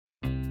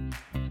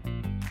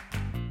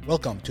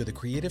Welcome to the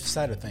creative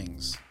side of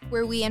things,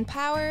 where we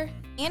empower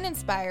and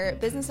inspire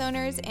business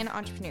owners and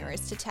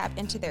entrepreneurs to tap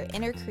into their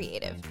inner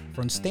creative.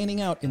 From standing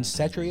out in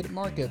saturated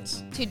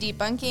markets to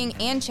debunking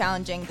and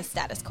challenging the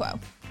status quo.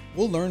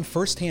 We'll learn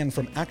firsthand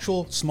from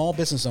actual small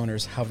business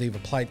owners how they've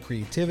applied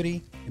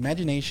creativity,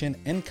 imagination,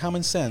 and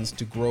common sense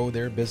to grow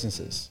their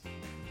businesses.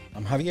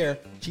 I'm Javier,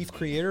 Chief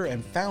Creator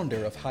and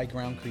Founder of High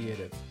Ground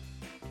Creative.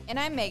 And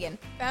I'm Megan,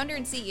 Founder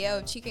and CEO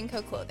of Cheek &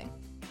 Co. Clothing.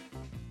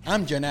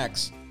 I'm Gen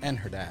X and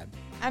her dad.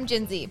 I'm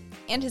Gen Z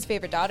and his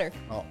favorite daughter.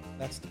 Oh,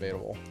 that's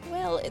debatable.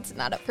 Well, it's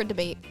not up for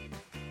debate.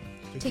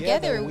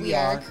 Together we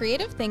are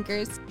creative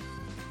thinkers,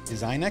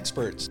 design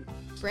experts,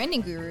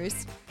 branding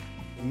gurus,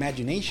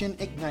 imagination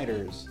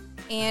igniters,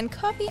 and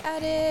coffee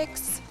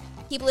addicts.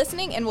 Keep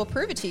listening and we'll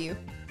prove it to you.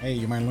 Hey,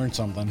 you might learn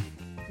something.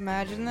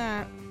 Imagine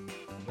that.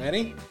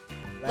 Ready?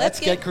 Let's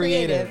get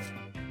creative.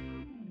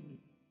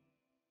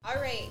 All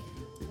right,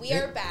 we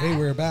are back. Hey,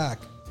 we're back.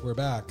 We're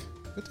back.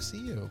 Good to see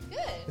you.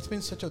 Good. It's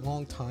been such a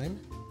long time.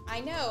 I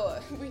know.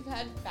 We've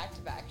had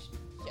back-to-back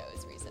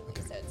shows recently,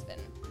 so it's been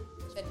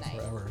nice.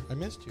 Forever. I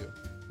missed you.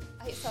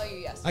 I saw you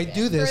yesterday. I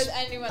do this.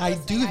 I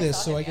do this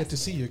so I get to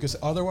see you, because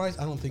otherwise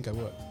I don't think I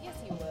would. Yes,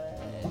 you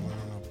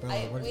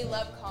would. We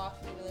love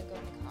coffee. We like going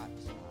to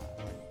coffee shop.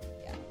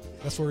 Yeah.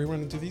 That's where we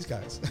run into these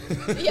guys.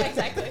 Yeah,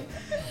 exactly.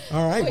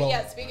 All right. Well, well,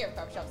 yeah, speaking of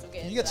coffee shops, we'll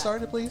get into you get that.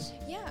 started, please?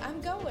 Yeah, I'm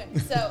going.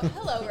 So,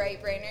 hello,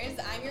 Right Brainers.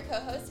 I'm your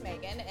co-host,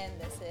 Megan,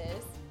 and this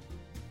is...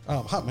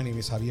 Hi, my name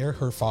is Javier,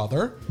 her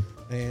father.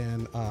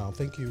 And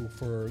thank you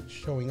for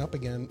showing up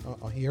again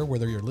here,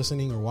 whether you're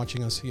listening or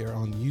watching us here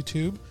on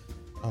YouTube.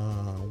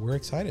 We're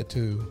excited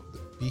to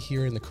be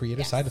here in the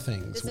creative side of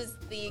things. This is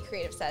the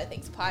Creative Side of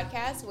Things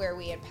podcast, where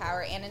we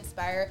empower and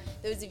inspire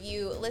those of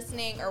you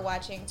listening or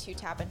watching to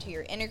tap into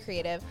your inner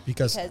creative,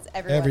 because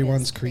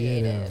everyone's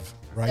creative.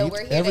 Right? So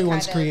we're here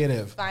Everyone's to kind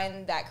creative. of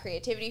find that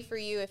creativity for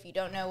you if you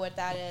don't know what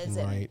that is,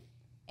 right.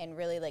 and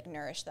really like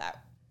nourish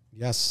that.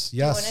 Yes.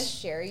 You want to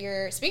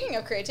share speaking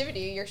of creativity,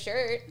 your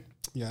shirt.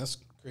 Yes.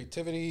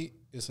 Creativity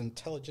is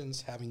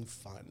intelligence having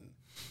fun.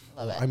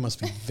 Love it. I must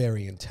be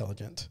very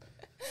intelligent.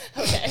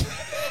 Okay.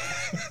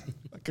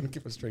 I couldn't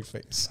keep a straight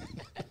face.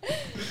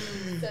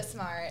 So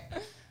smart.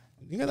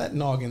 You know that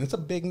noggin? It's a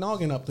big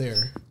noggin up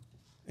there.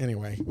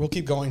 Anyway, we'll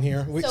keep going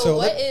here. What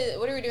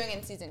are we doing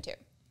in season 2?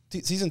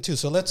 Season 2.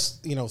 So let's,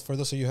 for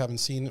those of you who haven't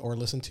seen or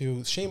listened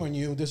to, shame on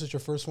you. This is your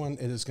first one.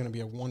 It is going to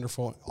be a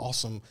wonderful,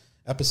 awesome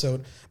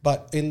episode.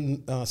 But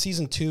in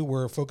season 2,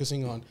 we're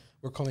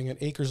calling it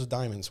Acres of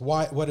Diamonds.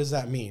 Why? What does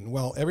that mean?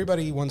 Well,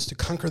 everybody wants to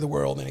conquer the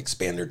world and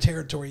expand their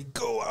territory.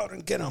 Go out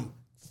and get them.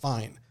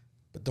 Fine.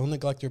 But don't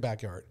neglect your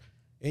backyard.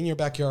 In your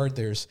backyard,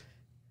 there's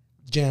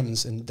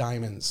gems and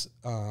diamonds.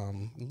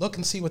 Look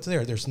and see what's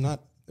there.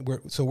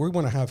 So we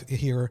want to have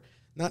here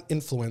not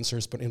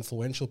influencers, but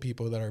influential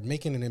people that are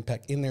making an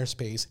impact in their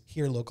space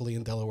here locally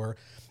in Delaware,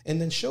 and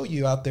then show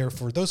you out there,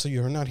 for those of you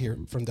who are not here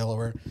from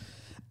Delaware,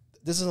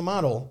 this is a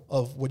model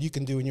of what you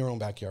can do in your own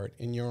backyard,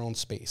 in your own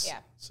space. Yeah.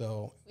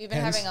 So we've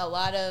been having a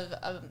lot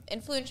of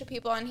influential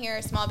people on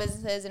here, small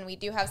businesses, and we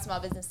do have Small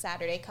Business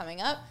Saturday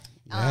coming up.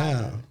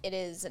 Yeah. It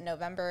is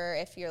November,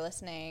 if you're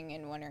listening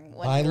and wondering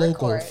when buy to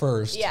local record.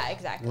 first. Yeah,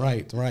 exactly.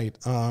 Right.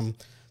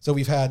 So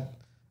we've had,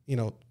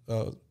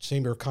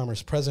 Chamber of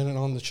Commerce president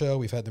on the show.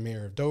 We've had the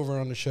mayor of Dover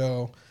on the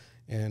show.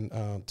 And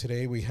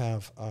today we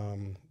have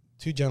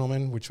 2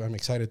 gentlemen, which I'm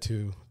excited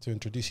to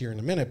introduce here in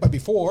a minute. But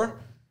before,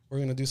 we're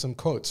going to do some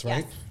quotes,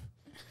 right?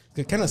 Yes.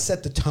 To kind of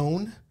set the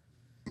tone,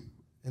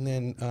 and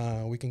then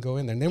we can go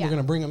in there. And then we're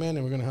going to bring them in,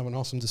 and we're going to have an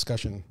awesome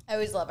discussion. I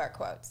always love our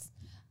quotes.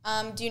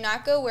 Do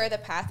not go where the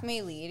path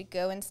may lead.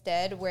 Go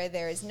instead where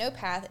there is no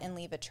path and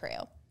leave a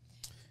trail.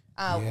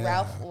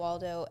 Ralph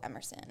Waldo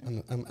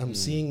Emerson. I'm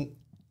seeing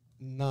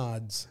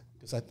nods,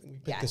 because we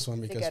picked this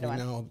one because we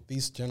know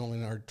these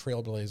gentlemen are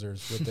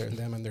trailblazers with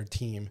them and their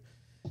team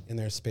in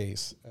their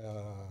space.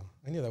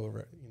 I knew that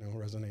would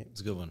resonate.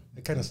 It's a good one.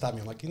 It kind of stopped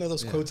me. I'm like,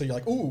 those quotes that you're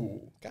like,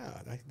 ooh,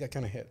 God, that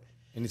kind of hit.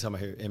 Anytime I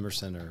hear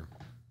Emerson or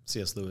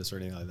C.S. Lewis or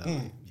anything like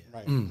that.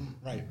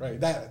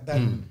 Right. That.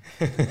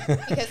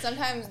 Because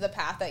sometimes the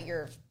path that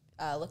you're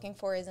looking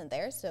for isn't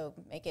there, so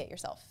make it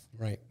yourself.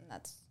 Right. And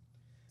that's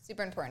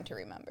super important to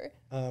remember.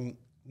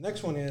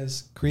 Next one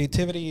is,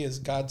 creativity is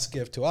God's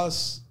gift to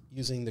us.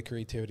 Using the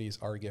creativity is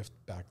our gift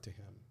back to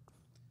Him.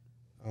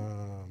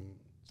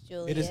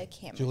 Julia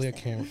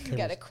Cameron.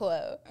 Got a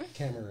quote.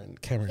 Cameron.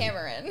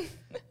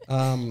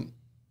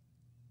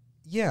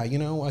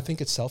 I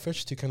think it's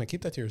selfish to kind of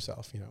keep that to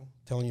yourself,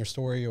 telling your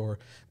story or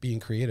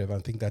being creative. I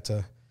think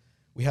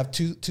we have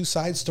two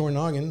sides to our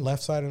noggin,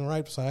 left side and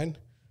right side.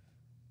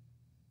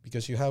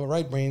 Because you have a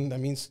right brain, that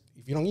means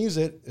if you don't use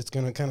it, it's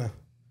going to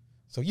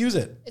so use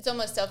it. It's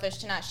almost selfish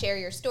to not share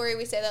your story.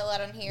 We say that a lot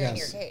on here, and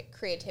your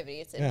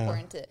creativity. It's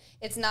important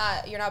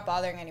you're not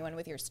bothering anyone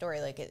with your story.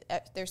 Like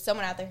there's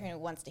someone out there who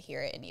wants to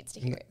hear it and needs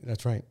to hear it.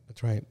 That's right.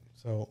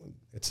 So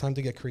it's time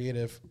to get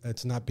creative.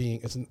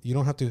 You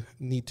don't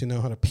need to know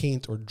how to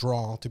paint or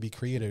draw to be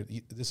creative.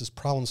 This is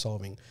problem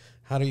solving.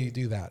 How do you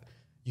do that?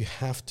 You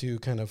have to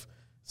kind of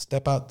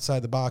step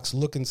outside the box,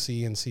 look and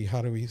see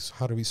how do we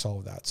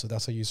solve that. So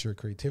that's how you use your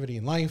creativity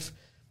in life,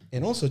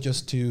 and also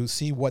just to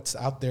see what's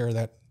out there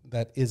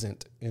that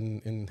isn't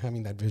in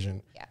having that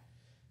vision. Yeah.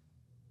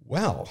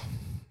 Well,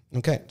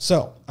 okay.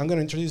 So I'm going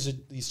to introduce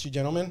these two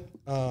gentlemen.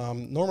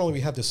 Normally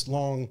we have this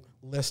long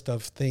list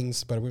of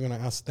things, but we're going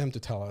to ask them to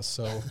tell us.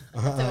 So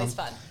It's always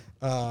fun.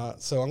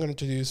 So I'm going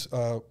to introduce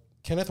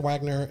Kenneth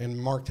Wagner and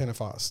Mark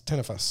Tennefoss.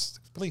 Tennefoss.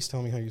 Please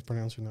tell me how you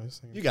pronounce your name.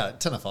 You got it.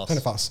 Tennefoss.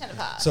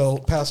 Tennefoss. So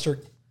Pastor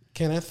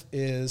Kenneth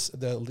is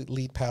the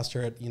lead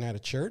pastor at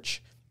United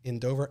Church in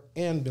Dover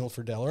and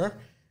Milford, Delaware.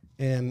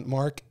 And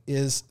Mark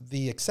is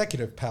the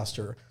executive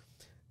pastor.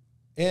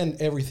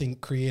 And everything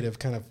creative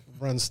kind of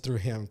runs through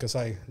him, because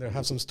I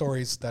have some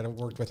stories that I've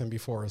worked with him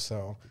before.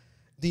 So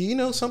do you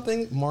know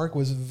something? Mark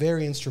was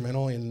very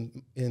instrumental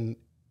in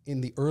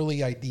the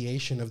early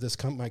ideation of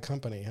this my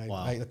company.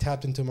 I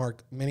tapped into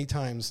Mark many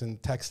times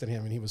and texted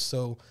him, and he was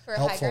so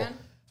helpful.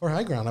 For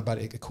High Ground, about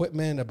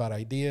equipment, about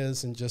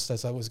ideas, and just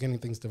as I was getting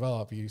things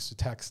developed, he used to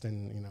text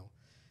and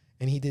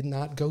he did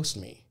not ghost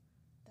me.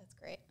 That's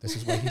great. This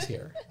is why he's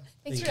here.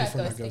 Thanks Thank for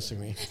you not for not ghosting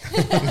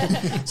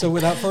me. So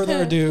without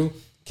further ado,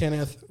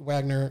 Kenneth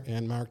Wagner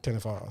and Mark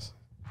Tennefoss.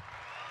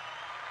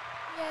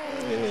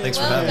 Thanks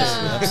for having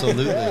us.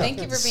 Absolutely.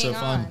 Thank you for being So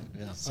fun. on.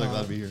 Yeah, so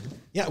glad to be here.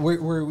 Yeah,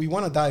 we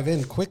want to dive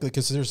in quickly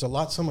because there's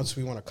so much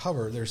we want to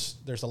cover.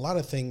 There's a lot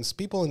of things.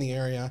 People in the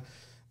area,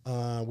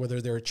 whether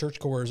they're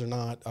churchgoers or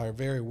not, are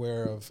very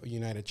aware of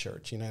United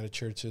Church. United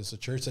Church is a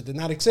church that did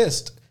not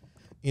exist,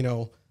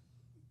 10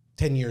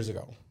 years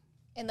ago.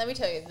 And let me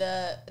tell you,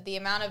 the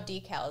amount of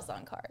decals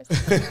on cars,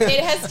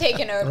 it has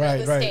taken over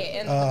the state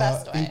in the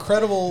best way.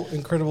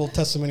 Incredible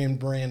testimony and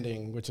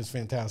branding, which is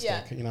fantastic.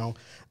 Yeah.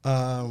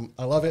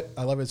 I love it.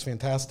 It's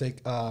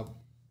fantastic. I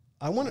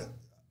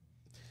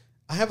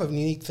have a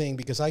unique thing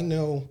because I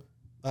know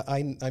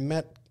I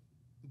met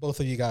both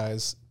of you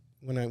guys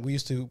when we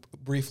used to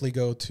briefly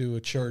go to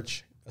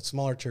a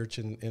smaller church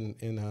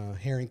in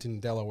Harrington,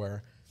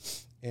 Delaware,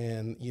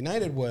 and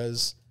United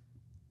was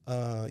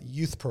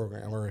youth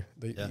program, or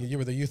you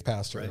were the youth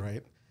pastor,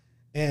 right?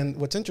 And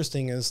what's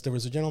interesting is there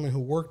was a gentleman who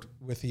worked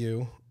with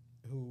you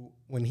who,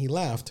 when he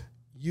left,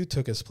 you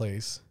took his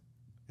place,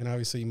 and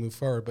obviously you moved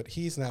forward, but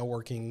he's now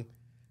working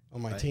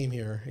on my team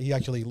here. He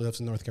actually lives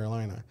in North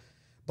Carolina.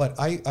 But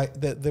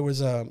there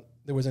was an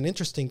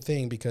interesting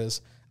thing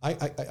because I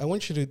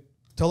want you to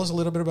tell us a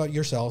little bit about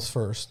yourselves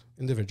first,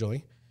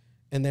 individually,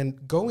 and then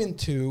go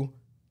into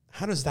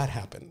how does that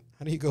happen?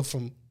 How do you go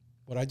from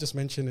what I just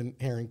mentioned in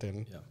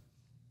Harrington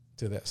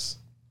to this?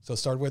 So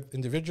start with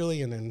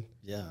individually and then...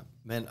 Yeah,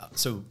 man.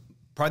 So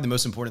probably the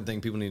most important thing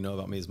people need to know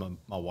about me is my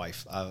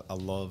wife. I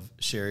love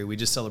Sherry. We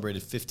just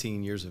celebrated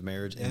 15 years of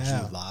marriage in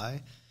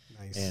July.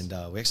 Nice.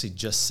 And we actually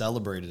just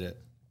celebrated it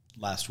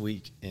last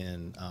week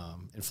in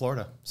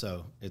Florida.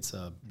 So it's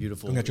a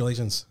beautiful...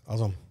 Congratulations.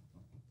 Awesome.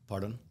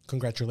 Pardon?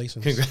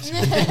 Congratulations.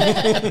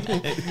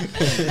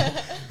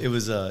 It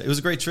was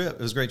a great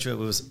trip. It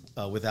was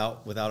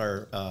without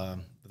our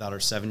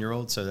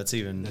 7-year-old. So that's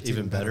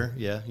even better.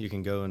 Yeah. You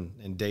can go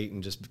and date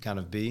and just kind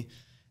of be.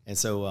 And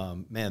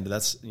so,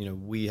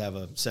 we have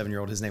a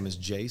 7-year-old. His name is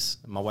Jace.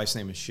 My wife's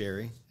name is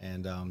Sherry.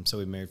 And so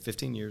we've married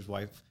 15 years.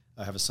 I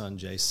have a son,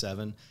 Jace,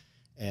 7.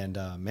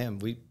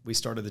 And we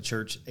started the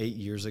church 8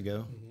 years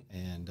ago.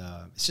 And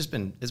it's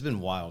been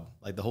wild.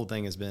 Like the whole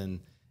thing has been,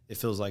 it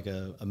feels like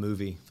a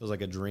movie, feels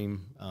like a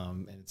dream.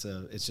 And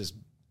it's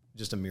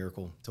just a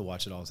miracle to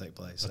watch it all take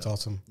place. That's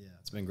awesome. Yeah,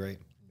 it's been great.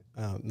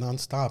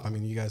 Nonstop. I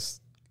mean, you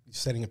guys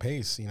setting a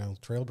pace,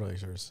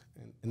 trailblazers.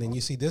 And then you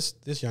see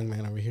this young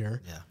man over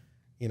here. Yeah.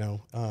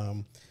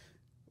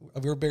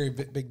 We're very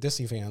big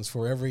Disney fans.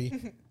 For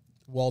every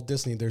Walt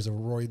Disney, there's a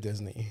Roy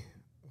Disney.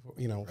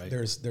 Right.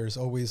 There's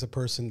always a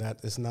person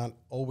that is not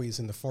always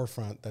in the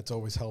forefront that's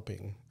always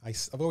helping.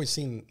 I've always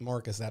seen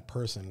Mark as that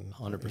person.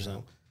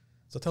 100%.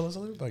 So tell us a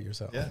little about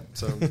yourself. Yeah.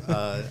 So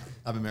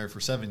I've been married for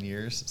 7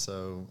 years.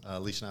 So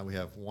Alicia and I, we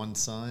have one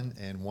son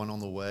and one on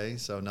the way.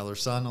 So another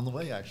son on the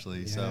way, actually.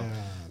 Yeah. So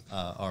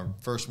our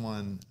first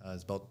one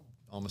is about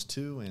almost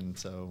 2. And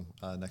so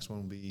next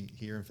one will be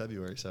here in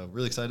February. So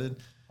really excited.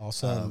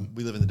 Awesome.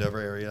 We live in the Dover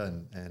area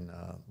and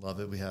love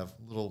it. We have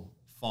a little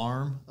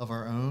farm of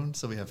our own.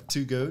 So we have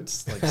 2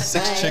 goats, like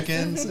 6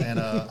 chickens and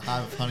a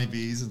hive of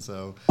honeybees. And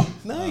so.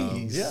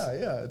 Nice.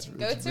 It's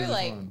goats really are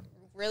like fun.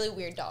 Really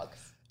weird dogs.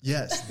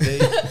 Yes, they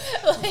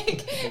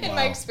in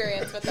my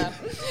experience with them,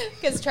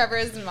 because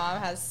Trevor's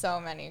mom has so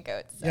many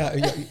goats.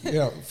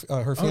 So.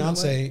 Her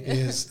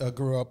fiance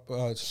grew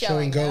up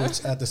showing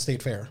goats at the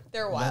state fair.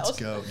 They're wild. Let's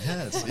go.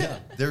 Yes, yeah.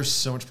 There's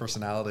so much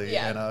personality,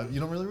 and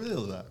you don't really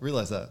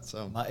realize that.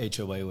 So my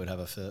HOA would have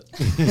a fit.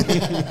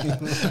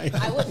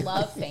 I would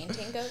love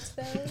fainting goats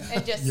though,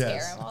 and just scare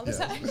them all the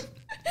time.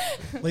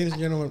 Ladies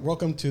and gentlemen,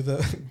 welcome to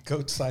the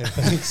goat side of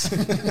things.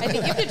 I think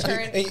you have to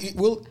turn.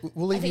 We'll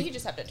leave. I think you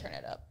just have to turn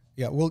it up.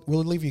 Yeah, we'll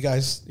leave you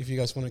guys if you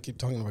guys want to keep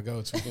talking about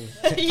goats. We can,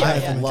 I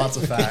have lots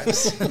of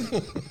facts.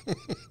 We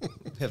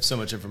have so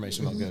much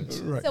information about goats.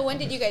 Right. So when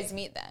did you guys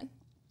meet then?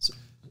 Do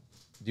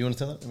you want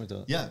to tell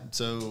it? Yeah.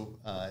 So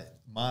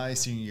my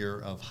senior year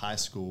of high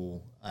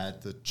school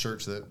at the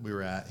church that we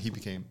were at,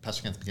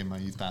 Pastor Kenneth became my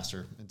youth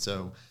pastor. And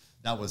so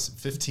that was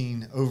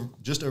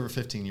just over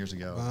 15 years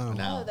ago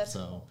now. That's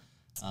so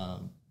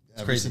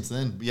ever since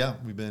then,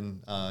 we've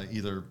been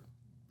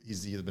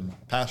he's either been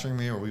pastoring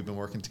me or we've been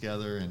working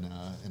together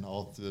in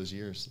all through those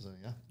years. So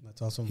yeah.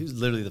 That's awesome. He was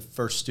literally the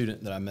first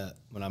student that I met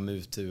when I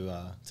moved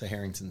to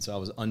Harrington. So I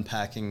was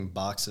unpacking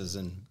boxes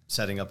and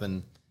setting up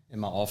in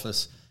my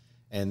office,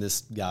 and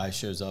this guy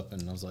shows up,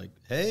 and I was like,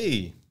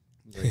 "Hey."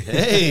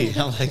 Hey,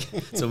 I'm like,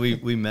 so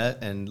we met,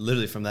 and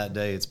literally from that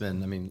day, it's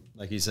been, I mean,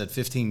 like you said,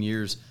 15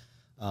 years.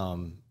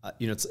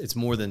 It's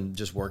more than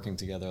just working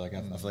together. Like I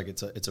feel like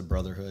it's a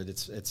brotherhood.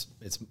 It's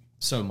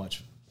so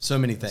much, so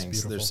many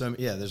things. There's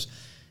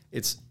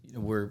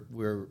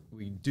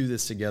we do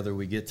this together.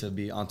 We get to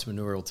be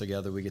entrepreneurial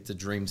together. We get to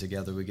dream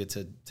together. We get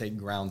to take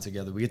ground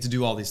together. We get to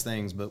do all these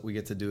things, but we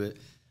get to do it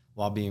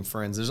while being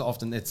friends. There's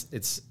often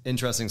it's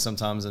interesting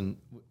sometimes, and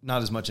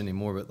not as much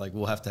anymore. But like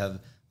we'll have to have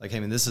like, hey,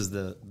 man, this is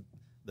the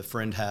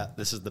friend hat.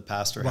 This is the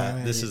pastor hat.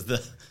 Right. This is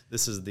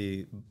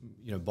the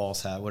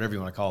boss hat. Whatever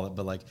you want to call it.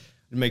 But like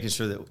making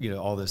sure that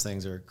all those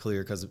things are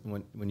clear, because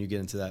when you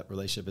get into that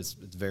relationship,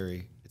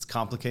 it's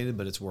complicated,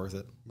 but it's worth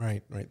it.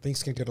 Right.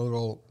 Things can get a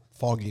little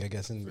foggy, I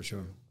guess. For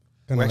sure.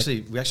 We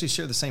actually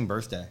share the same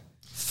birthday.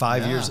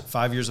 5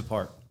 years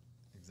apart.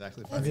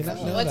 Exactly.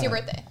 What's your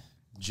birthday?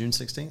 June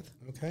 16th.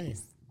 Okay.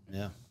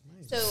 Yeah.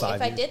 So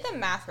if I did the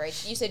math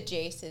right, you said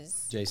Jace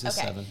is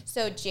 7.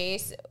 So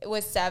Jace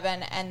was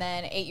 7, and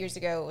then 8 years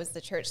ago it was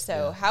the church.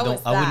 So how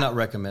was that? I would not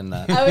recommend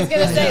that. I was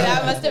going to say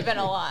that must have been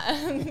a lot.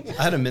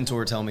 I had a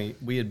mentor tell me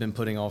we had been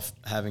putting off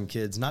having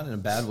kids, not in a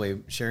bad way.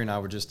 Sherry and I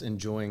were just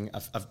enjoying.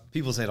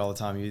 People say it all the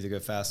time. You either go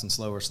fast and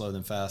slow or slow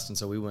than fast. And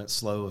so we went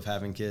slow of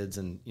having kids,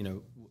 and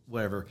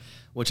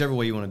whichever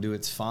way you want to do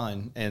it's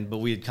fine. But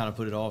we had kind of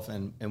put it off,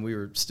 and we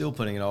were still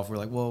putting it off. We're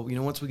like, well,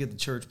 once we get the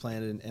church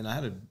planted, and I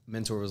had a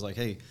mentor who was like,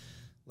 hey,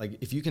 like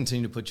if you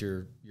continue to put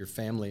your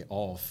family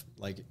off,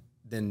 like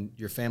then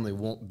your family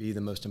won't be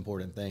the most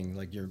important thing.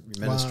 Like your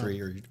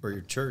ministry or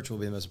your church will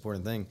be the most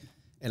important thing.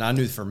 And I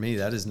knew for me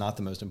that is not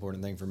the most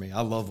important thing for me.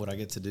 I love what I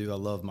get to do. I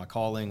love my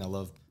calling. I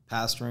love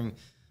pastoring,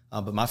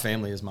 but my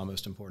family is my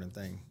most important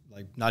thing.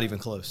 Like not even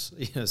close.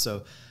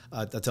 So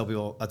I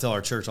tell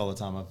our church all the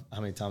time.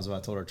 How many times have I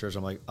told our church?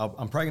 I'm like,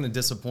 I'm probably going to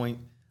disappoint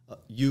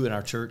you in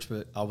our church,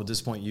 but I will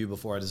disappoint you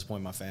before I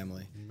disappoint my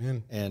family.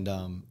 Amen. And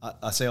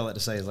I say all that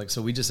to say is like,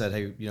 so we just said,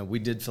 hey, we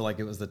did feel like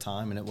it was the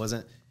time, and it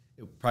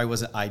probably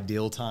wasn't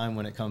ideal time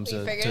when it comes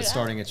to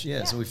starting it.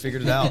 Yeah, so we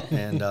figured it out,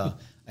 and I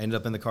ended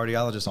up in the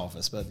cardiologist's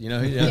office. But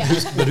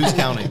who's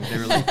counting?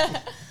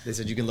 They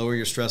said you can lower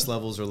your stress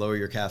levels or lower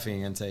your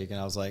caffeine intake, and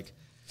I was like,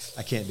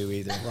 I can't do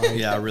either. Right.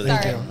 Yeah, I really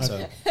can't. So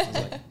I was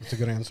like, that's a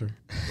good answer.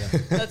 Yeah.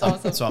 That's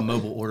awesome. So I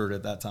mobile ordered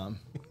at that time.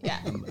 Yeah.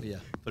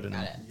 Put it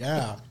in.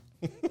 Yeah.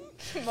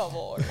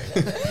 Mobile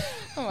ordered.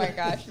 Oh my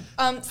gosh.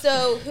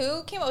 So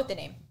who came up with the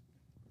name?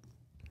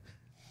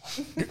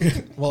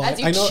 Well, as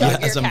you I know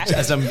chug as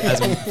your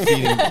I'm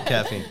feeding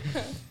caffeine.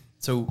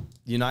 So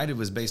United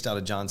was based out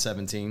of John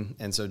 17,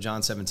 and so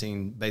John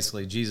 17,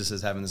 basically Jesus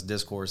is having this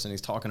discourse, and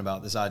he's talking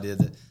about this idea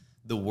that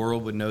the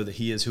world would know that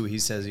he is who he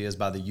says he is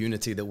by the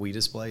unity that we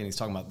display, and he's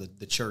talking about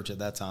the church at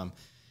that time.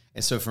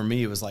 And so for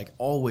me, it was like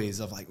always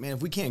of like, man,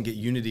 if we can't get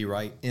unity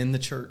right in the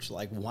church,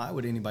 like why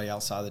would anybody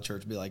outside the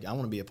church be like, I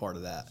want to be a part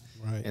of that?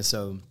 Right. And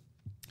so,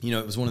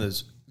 it was one of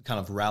those kind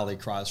of rally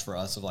cries for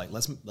us of like,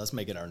 let's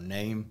make it our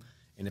name.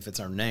 And if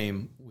it's our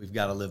name, we've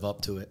got to live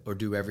up to it or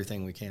do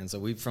everything we can.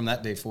 So from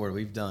that day forward,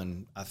 we've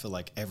done, I feel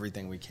like,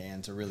 everything we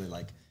can to really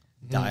like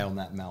die on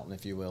that mountain,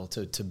 if you will,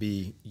 to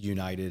be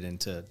united and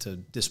to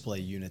display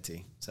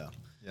unity. So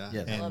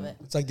yeah. I love it.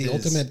 it's like the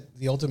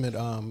ultimate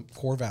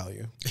core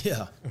value.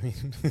 Yeah. I mean,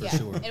 Yeah.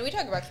 Sure. And we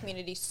talk about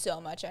community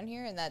so much on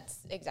here, and that's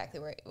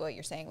exactly what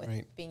you're saying with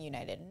being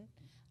united.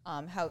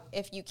 And how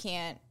if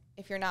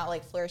you're not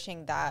like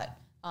flourishing that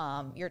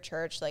your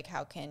church, like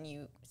how can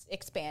you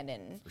expand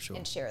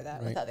and share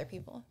that with other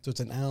people? So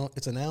it's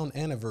a noun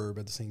and a verb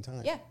at the same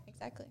time. Yeah,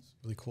 exactly.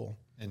 Really cool.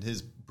 And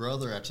his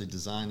brother actually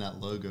designed that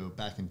logo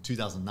back in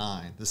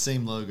 2009. The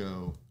same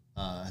logo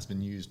has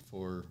been used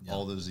for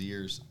all those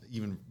years,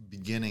 even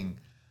beginning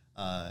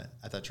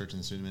at that church in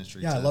the student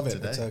ministry. Yeah, I love it.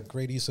 Today. It's a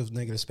great use of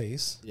negative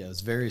space. Yeah,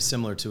 it's very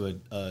similar to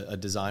a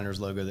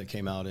designer's logo that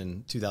came out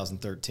in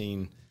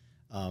 2013.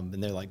 And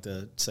they like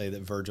to say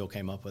that Virgil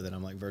came up with it.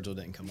 I'm like, Virgil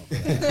didn't come up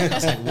with that. I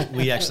was like,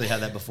 we actually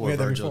had that before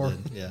Virgil did.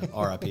 Yeah,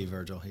 R.I.P.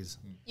 Virgil.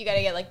 You got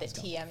to get like the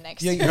TM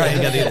next to Yeah, it. Right,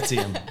 you got to get a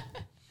TM.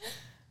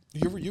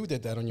 You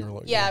did that on your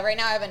logo. Yeah, right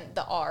now I have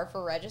the R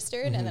for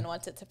registered, and then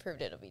once it's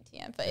approved, it'll be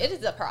TM. But it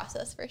is a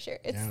process for sure.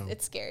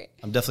 It's scary.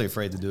 I'm definitely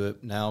afraid to do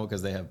it now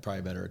because they have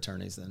probably better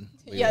attorneys than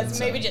we Yeah, do.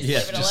 maybe just leave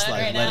it alone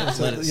right now.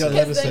 Let it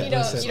Because then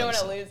you don't want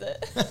to lose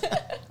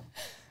it.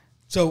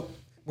 So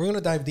we're going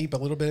to dive deep a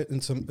little bit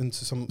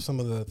into some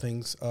of the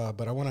things,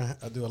 but I want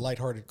to do a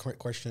lighthearted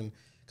question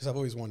because I've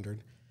always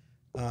wondered,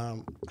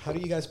 how do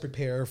you guys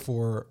prepare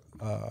for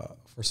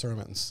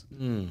sermons?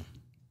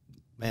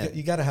 Man,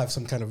 You got to have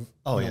some kind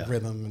of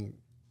rhythm and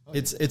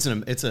It's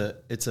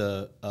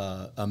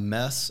a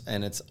mess,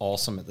 and it's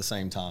awesome at the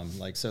same time.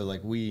 Like, so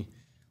like we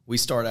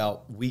start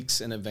out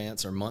weeks in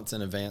advance or months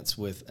in advance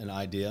with an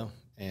idea,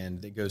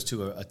 and it goes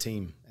to a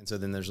team. And so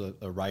then there's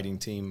a writing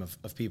team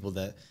of people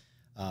that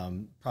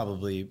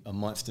probably a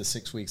month to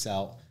 6 weeks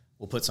out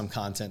will put some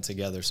content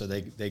together. So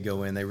they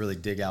go in, they really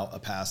dig out a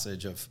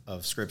passage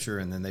of scripture,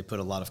 and then they put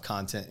a lot of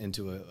content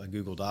into a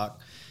Google Doc.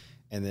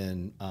 And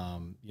then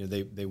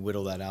they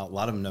whittle that out. A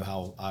lot of them know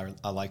how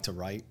I like to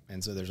write,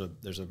 and so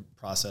there's a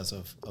process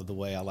of the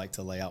way I like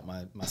to lay out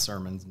my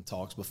sermons and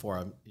talks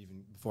before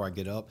I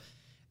get up,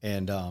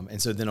 and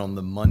so then on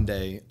the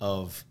Monday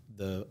of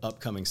the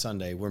upcoming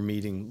Sunday, we're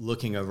meeting,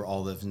 looking over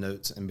all those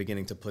notes and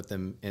beginning to put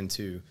them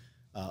into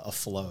a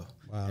flow,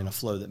 and a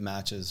flow that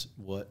matches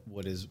what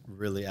is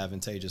really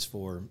advantageous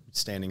for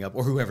standing up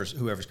or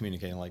whoever's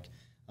communicating. Like,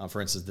 for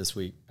instance, this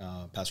week,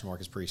 Pastor Mark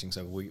is preaching,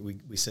 so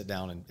we sit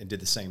down and did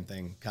the same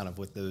thing, kind of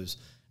with those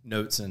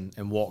notes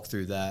and walk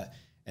through that.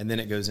 And then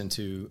it goes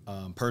into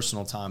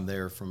personal time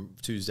there from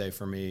Tuesday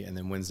for me, and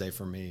then Wednesday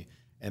for me.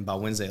 And by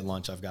Wednesday at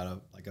lunch, I've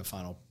got a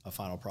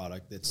final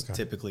product that's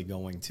typically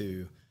going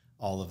to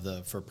all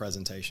of for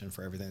presentation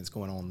for everything that's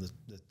going on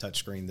the touch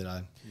screen that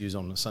I use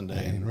on a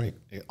Sunday, and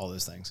all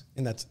those things.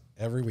 And that's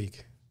every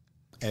week.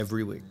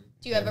 Every week.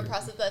 Do you have a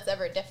process that's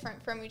ever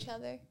different from each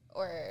other,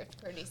 or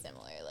pretty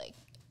similar? Like,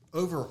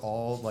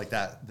 overall, like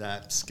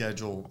that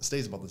schedule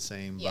stays about the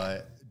same,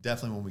 but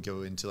definitely when we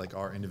go into like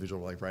our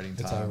individual like writing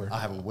time, I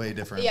have a way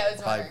different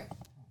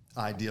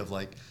idea of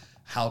like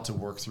how to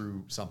work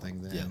through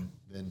something than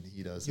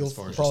he does. You'll as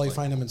far as probably just,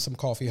 like, find him in some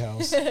coffee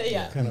house,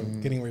 kind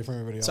of getting away from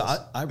everybody else. So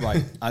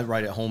I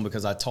write at home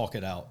because I talk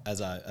it out as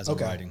I'm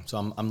writing. So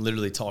I'm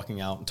literally talking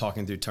out and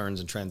talking through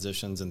turns and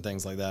transitions and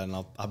things like that. And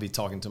I'll be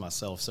talking to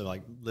myself. So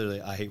like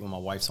literally, I hate when my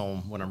wife's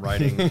home when I'm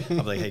writing.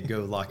 I'm like, hey, go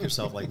lock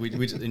yourself. Like we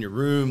just in your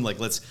room. Like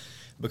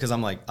because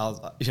I'm like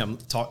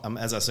I'm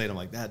as I say it, I'm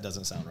like, that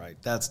doesn't sound right.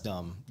 That's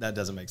dumb. That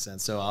doesn't make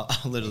sense. So I'll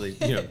literally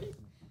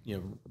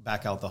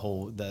back out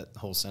that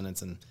whole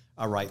sentence, and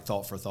I write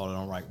thought for thought. I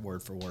don't write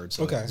word for word.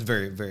 So it's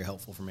very, very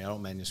helpful for me. I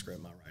don't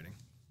manuscript my writing.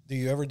 Do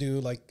you ever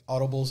do like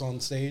audibles on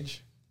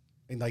stage?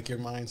 And like your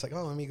mind's like,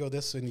 oh, let me go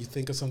this, and you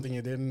think of something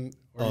you didn't,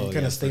 or you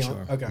kind of stay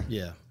on? Sure. Okay.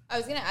 Yeah. I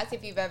was going to ask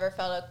if you've ever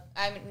felt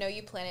I know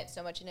you plan it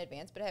so much in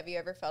advance, but have you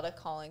ever felt a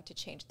calling to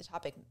change the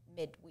topic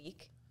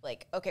midweek?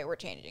 Like, okay, we're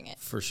changing it.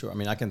 For sure. I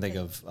mean, I can think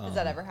of... Does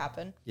that ever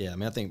happen? Yeah. I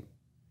mean, I think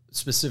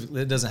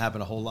specifically, it doesn't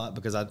happen a whole lot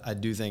because I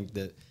do think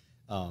that,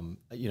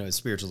 as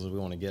spiritual as we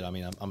want to get, I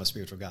mean, I'm a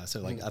spiritual guy.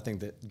 So like, I think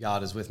that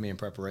God is with me in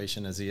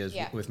preparation as he is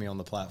with me on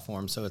the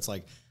platform. So it's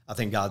like, I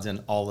think God's in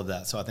all of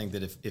that. So I think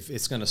that if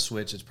it's going to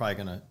switch, it's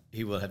probably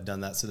he will have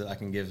done that so that I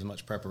can give as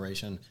much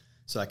preparation,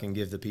 so I can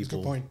give the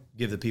people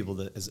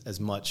as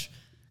much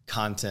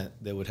content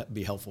that would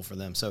be helpful for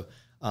them. So,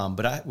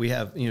 but we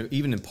have,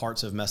 even in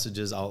parts of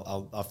messages,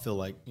 I'll feel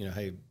like,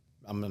 hey,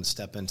 I'm going to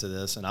step into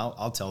this, and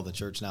I'll tell the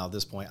church now at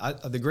this point.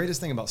 The greatest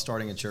thing about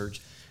starting a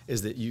church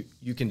is that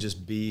you can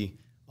just be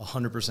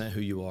 100%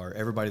 who you are.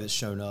 Everybody that's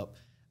shown up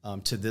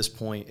to this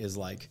point is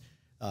like,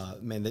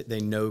 they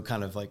know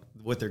kind of like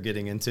what they're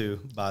getting into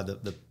by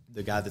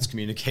the guy that's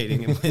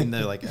communicating, and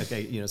they're like,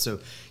 okay, so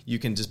you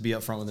can just be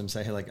upfront with them and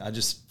say, hey, like, I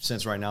just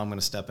sense right now I'm going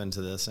to step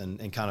into this,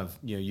 and kind of,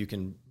 you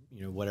can,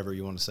 whatever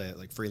you want to say it,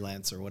 like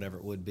freelance or whatever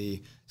it would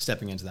be,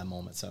 stepping into that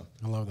moment. So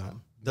I love that.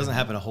 Doesn't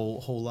happen a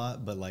whole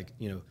lot, but like,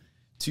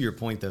 to your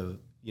point though,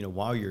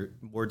 while your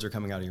words are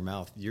coming out of your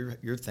mouth,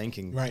 you're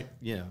thinking, right?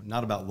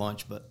 Not about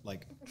lunch, but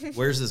like,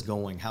 where's this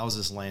going? How is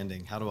this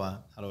landing? How do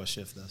I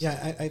shift this?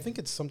 Yeah, I think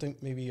it's something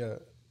maybe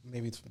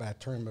it's a bad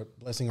term, but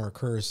blessing or a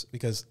curse,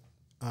 because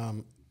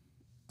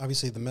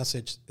obviously the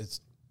message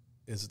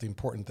is the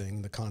important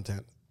thing, the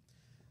content,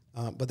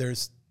 but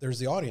there's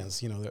the audience.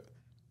 That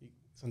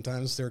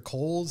sometimes they're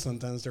cold,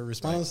 sometimes they're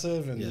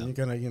responsive, and you're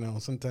gonna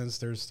sometimes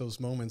there's those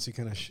moments you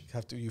kind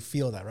of you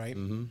feel that, right?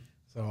 Mm-hmm.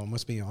 So it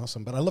must be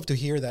awesome. But I love to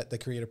hear that the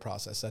creative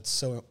process. That's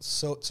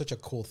such a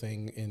cool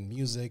thing in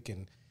music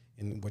and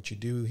in what you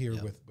do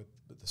here with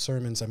the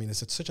sermons. I mean,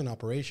 it's such an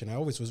operation. I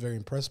always was very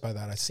impressed by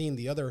that. I've seen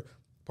the other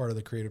part of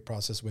the creative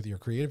process with your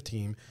creative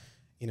team,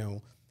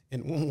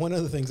 and one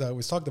of the things I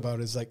always talked about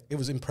is like, it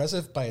was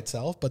impressive by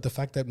itself, but the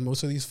fact that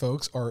most of these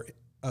folks are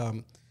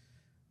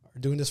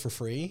doing this for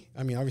free.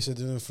 I mean, obviously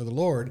they're doing it for the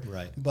Lord,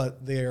 right?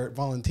 But they're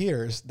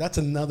volunteers. That's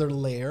another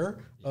layer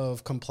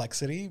of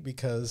complexity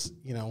because,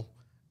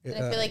 and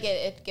I feel like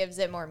it gives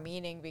it more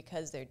meaning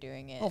because they're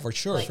doing it. Oh, for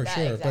sure.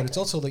 Exactly. But it's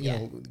also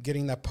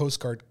getting that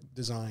postcard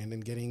designed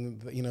and getting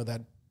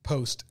that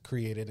post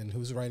created, and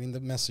who's writing the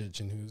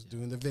message, and who's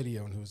doing the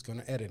video, and who's going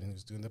to edit, and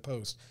who's doing the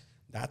post.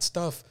 That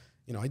stuff.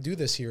 I do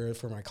this here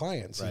for my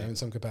clients, in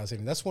some capacity.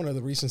 And that's one of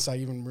the reasons I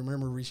even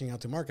remember reaching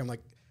out to Mark. I'm like,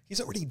 he's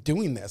already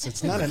doing this.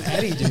 It's not an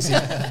ad agency,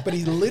 but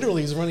he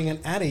literally is running an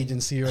ad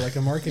agency or like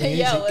a marketing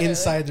agency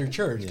inside their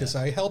church. Because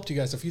I helped you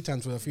guys a few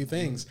times with a few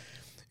things.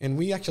 And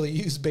we actually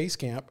use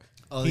Basecamp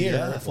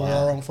here for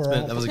our own.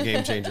 That was a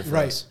game changer for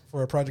us.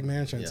 For our project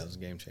management. Yeah, it was a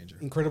game changer.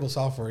 Incredible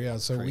software, yeah.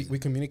 So we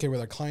communicate with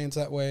our clients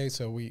that way.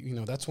 So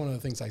that's one of the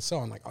things I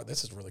saw. I'm like, oh,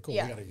 this is really cool.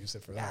 Yeah. We got to use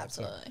it for that.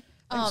 Absolutely.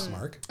 So, thanks,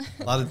 Mark.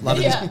 A lot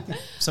of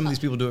some of these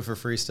people do it for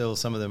free still.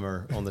 Some of them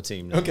are on the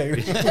team now. Okay.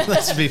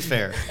 Let's be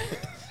fair.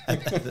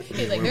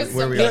 He's like, there's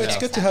where we Yeah, are it's now.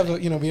 good to have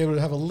be able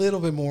to have a little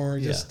bit more,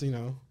 just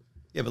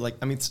Yeah, but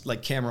it's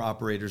like camera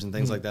operators and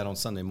things like that on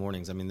Sunday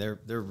mornings. I mean,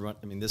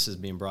 this is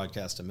being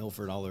broadcast to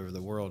Milford all over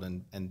the world,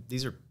 and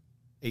these are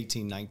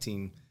 18,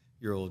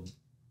 19-year-old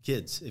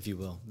kids, if you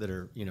will, that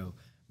are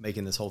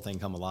making this whole thing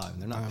come alive,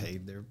 and they're not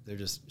paid. They're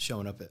just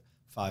showing up at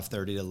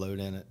 5:30 to load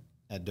in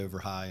at Dover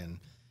High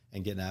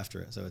and getting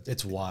after it. So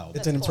it's wild.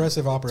 It's an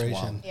impressive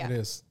operation. Yeah. It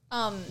is.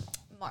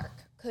 Mark,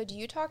 could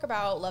you talk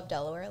about Love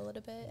Delaware a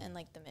little bit and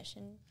like the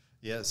mission?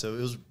 Yeah, so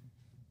it was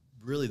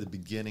really the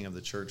beginning of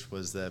the church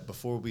was that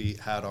before we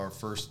had our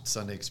first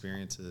Sunday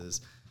experiences,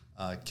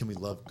 can we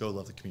go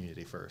love the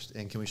community first?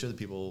 And can we show the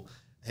people,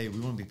 hey, we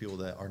want to be people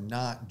that are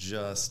not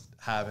just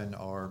having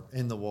our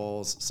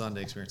in-the-walls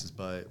Sunday experiences,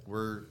 but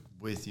we're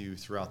with you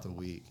throughout the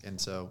week.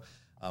 And so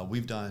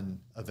we've done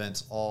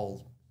events,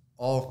 all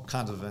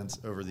kinds of events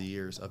over the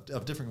years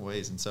of different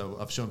ways. And so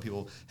of showing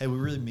people, hey, we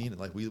really mean it.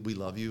 Like, we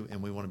love you,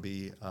 and we want to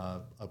be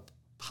a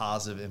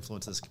positive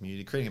influence in this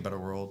community, creating a better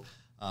world,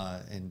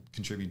 and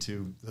contribute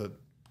to the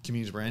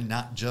communities we're in,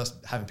 not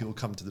just having people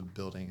come to the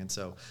building. And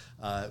so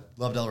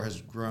Love Delaware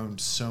has grown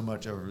so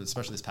much over,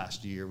 especially this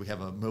past year. We have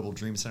a mobile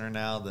dream center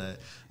now that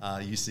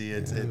you see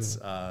it's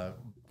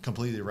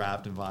completely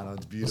wrapped in vinyl.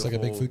 It's beautiful. It's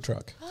like a big food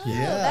truck. Oh,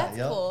 Yeah, that's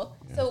yep. cool.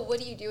 So what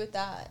do you do with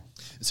that?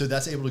 So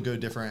that's able to go to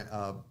different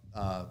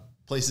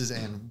places,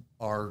 and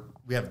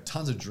we have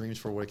tons of dreams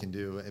for what it can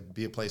do. It'd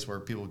be a place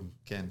where people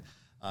can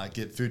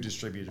get food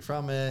distributed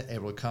from it,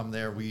 able to come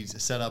there. We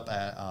set up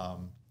at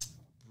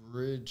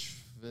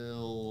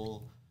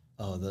Bridgeville.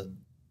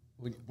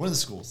 One of the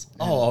schools.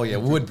 Oh yeah,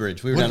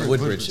 Woodbridge. We were down at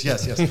Woodbridge.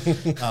 Yes.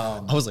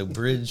 I was like,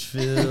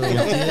 Bridgeville.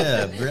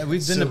 Yeah,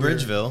 we've been to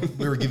Bridgeville.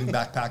 We were giving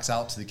backpacks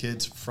out to the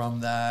kids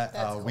from that.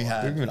 Cool. We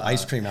had We were giving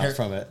ice cream out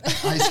from it.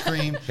 Ice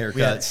cream. Haircuts.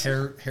 We had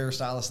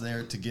hairstylists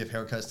there to give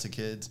haircuts to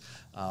kids.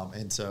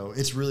 And so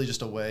it's really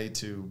just a way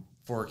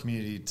for our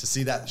community to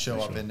see that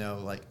show up and know,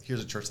 like,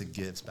 here's a church that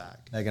gives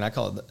back. Again, I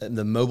call it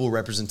the mobile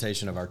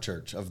representation of our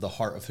church, of the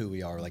heart of who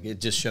we are. Like,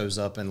 it just shows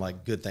up and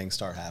like good things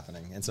start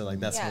happening. And so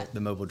that's what the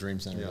Mobile Dream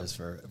Center is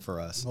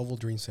for us. Mobile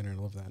Dream Center, I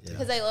love that.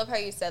 Because I love how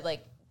you said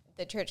like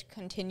the church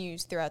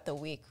continues throughout the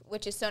week,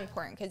 which is so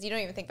important because you don't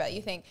even think about it.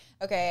 You think,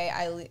 okay,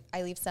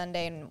 I leave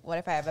Sunday, and what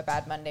if I have a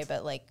bad Monday?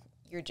 But like,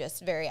 you're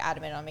just very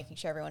adamant on making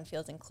sure everyone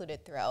feels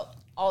included throughout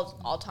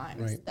all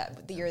times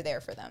that you're there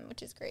for them,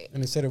 which is great.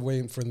 And instead of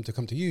waiting for them to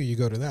come to you, you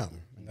go to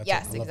them. And that's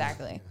Yes, I love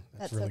exactly. That.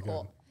 That's really so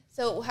cool. good.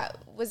 So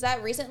was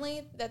that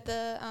recently that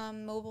the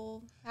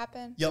mobile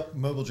happened? Yep,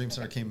 Mobile Dream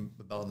Center came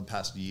about in the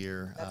past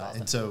year. That's awesome.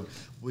 And so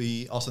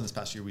we also, in this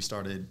past year, we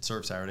started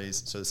Serve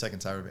Saturdays. So the second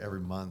Saturday of every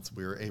month,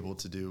 we were able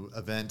to do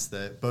events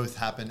that both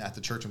happen at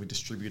the church and we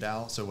distribute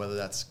out. So whether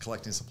that's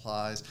collecting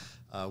supplies,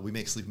 we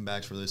make sleeping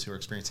bags for those who are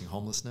experiencing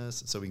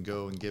homelessness. So we can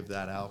go and give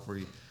that out.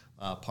 We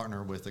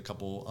partner with a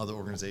couple other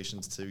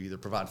organizations to either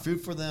provide food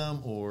for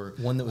them or...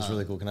 One that was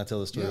really cool. Can I tell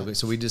the story real quick?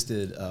 So we just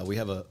did, we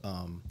have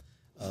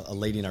a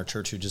lady in our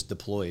church who just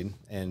deployed,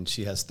 and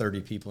she has 30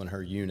 people in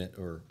her unit,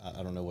 or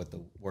I don't know what the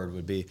word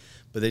would be,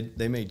 but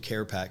they made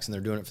care packs, and they're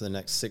doing it for the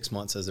next 6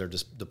 months as they're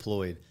just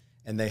deployed.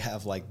 And they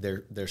have like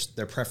their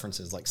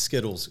preferences, like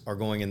Skittles are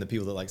going in the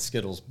people that like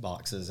Skittles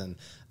boxes, and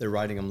they're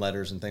writing them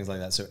letters and things like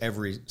that. So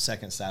every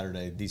second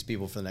Saturday, these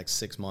people for the next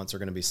 6 months are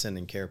going to be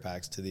sending care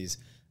packs to these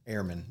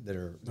airmen that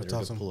are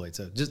awesome. Deployed.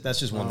 So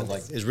that's just one that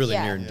like is really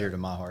near and dear to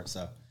my heart.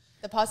 So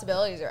The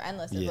possibilities are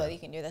endless of what you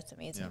can do. That's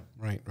amazing.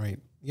 Yeah. Right.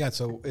 Yeah.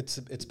 So it's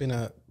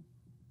been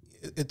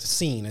it's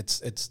seen,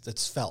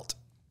 it's felt,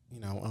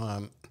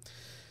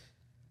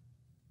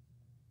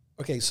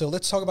 okay. So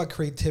let's talk about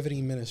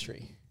creativity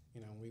ministry.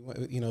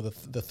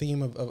 The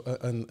theme of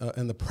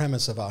and the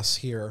premise of us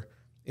here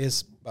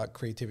is about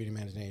creativity and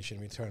imagination.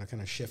 We try to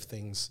kind of shift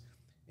things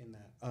in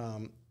that.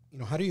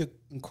 How do you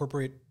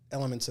incorporate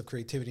elements of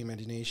creativity and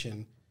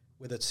imagination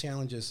with its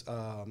challenges?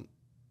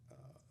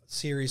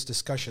 Serious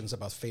discussions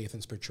about faith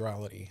and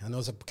spirituality. I know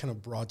it's a kind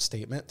of broad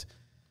statement,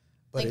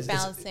 but Like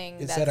balancing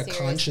is that that a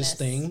conscious seriousness.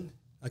 thing?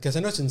 Because I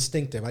know it's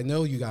instinctive. I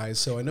know you guys,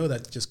 so I know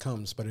that just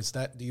comes. But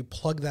do you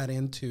plug that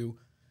into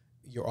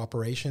your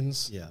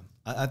operations? yeah,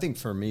 I think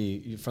for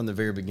me, from the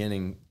very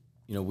beginning,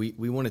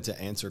 we wanted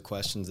to answer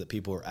questions that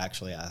people are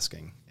actually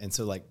asking. And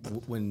so like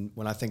when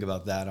I think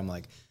about that, I'm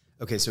like,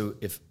 okay, so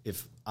if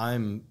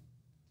I'm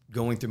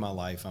going through my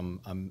life,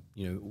 I'm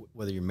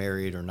whether you're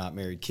married or not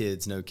married,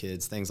 kids, no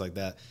kids, things like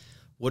that,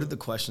 what are the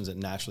questions that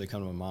naturally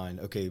come to my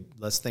mind? Okay,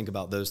 let's think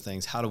about those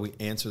things. How do we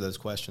answer those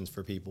questions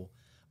for people?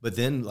 But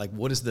then, like,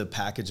 what is the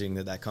packaging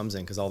that comes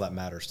in? Because all that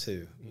matters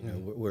too.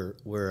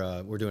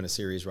 We're doing a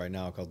series right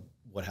now called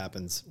 "What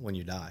Happens When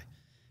You Die,"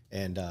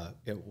 and I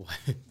That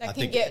can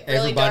think get really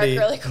everybody,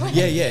 dark really quick.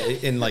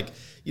 Yeah, and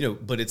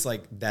but it's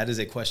like that is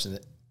a question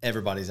that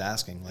everybody's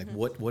asking, like,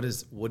 what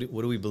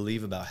do we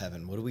believe about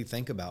heaven? What do we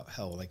think about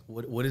hell? Like,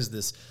 what is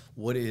this?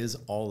 What is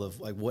all of,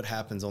 like, what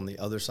happens on the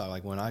other side?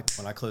 Like, when I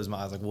close my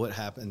eyes, like, what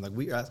happened? Like,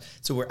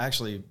 we're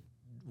actually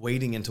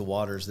wading into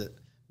waters that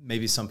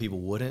maybe some people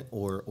wouldn't,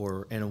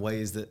 or in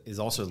ways that is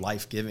also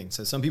life-giving.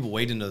 So some people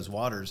wade into those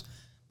waters,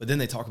 but then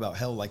they talk about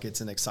hell like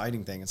it's an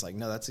exciting thing. It's like,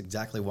 no, that's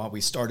exactly why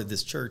we started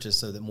this church, is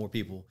so that more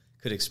people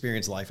could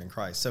experience life in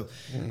Christ. So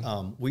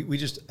we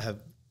just have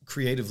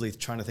creatively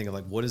trying to think of,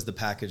 like, what is the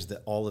package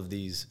that all of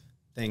these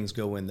things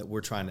go in that we're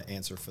trying to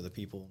answer for the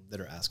people that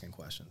are asking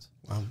questions.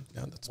 Wow,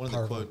 yeah, that's one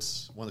of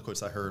the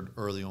quotes I heard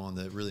early on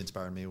that really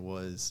inspired me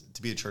was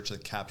to be a church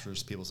that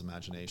captures people's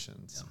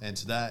imaginations. Yeah. And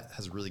so that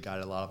has really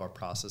guided a lot of our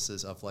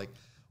processes of, like,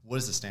 what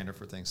is the standard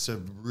for things?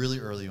 So really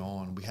early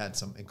on, we had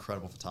some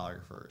incredible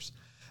photographers.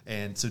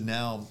 And so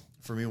now,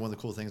 for me, one of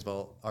the cool things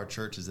about our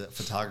church is that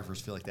photographers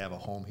feel like they have a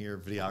home here,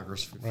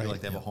 videographers feel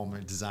like they have a home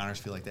here, designers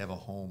feel like they have a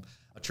home.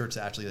 A church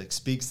that actually, like,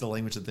 speaks the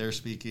language that they're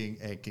speaking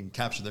and can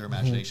capture their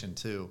imagination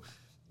too.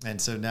 And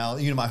so now,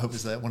 my hope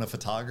is that when a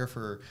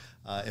photographer,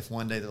 if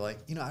one day they're like,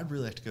 I'd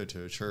really like to go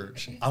to a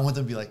church, I want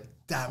them to be like,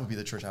 that would be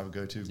the church I would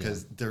go to,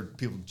 because there are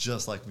people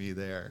just like me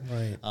there.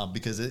 Right.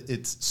 Because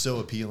it's so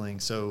appealing,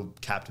 so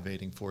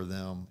captivating for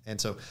them.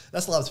 And so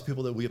that's a lot of the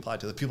people that we apply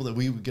to. The people that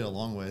we would get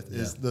along with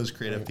is those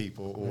creative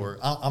people. Or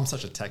I'm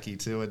such a techie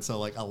too. And so,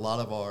 like, a lot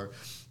of our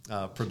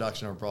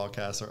production or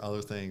broadcasts or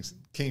other things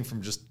came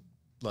from just,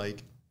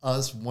 like,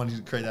 us wanting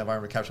to create that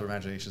environment, capture our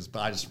imaginations.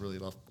 But I just really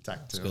love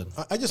tech too.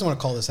 I just want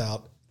to call this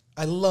out.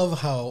 I love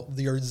how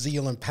your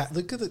zeal and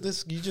look at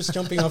this. You're just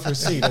jumping off your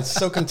seat. It's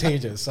so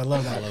contagious. I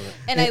love that. I love it.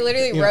 And I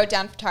literally wrote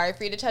down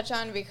photography to touch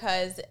on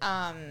because,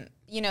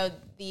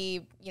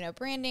 the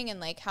branding and,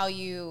 like, how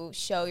you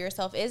show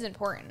yourself is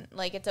important.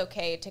 Like, it's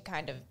okay to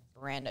kind of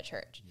brand a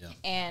church. Yeah.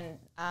 And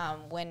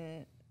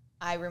when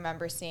I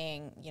remember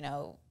seeing,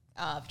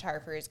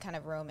 photographers kind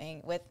of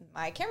roaming with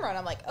my camera, and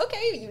I'm like,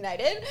 okay,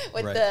 United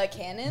with the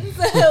Canons,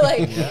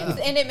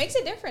 and it makes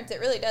a difference. It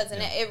really does,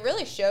 and it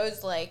really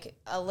shows, like,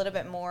 a little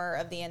bit more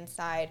of the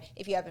inside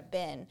if you haven't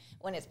been,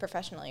 when it's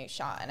professionally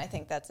shot. And I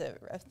think that's a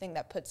thing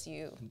that puts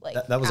you, like,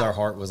 that was our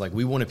heart, was like,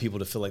 we wanted people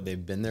to feel like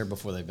they've been there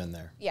before they've been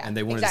there. Yeah, and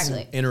they wanted some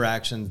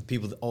interaction.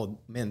 People that, oh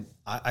man,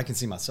 I can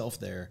see myself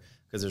there,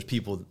 because there's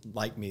people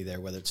like me there,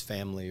 whether it's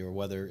family or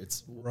whether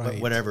it's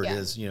whatever it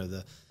is,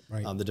 the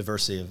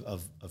diversity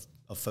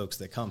of folks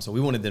that come. So we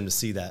wanted them to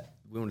see that.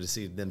 We wanted to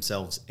see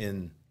themselves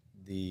in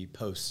the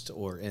post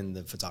or in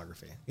the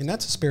photography. And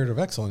that's a spirit of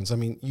excellence. I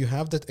mean, you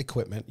have the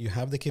equipment, you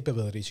have the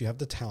capabilities, you have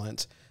the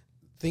talent.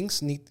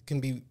 Things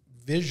can be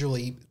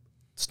visually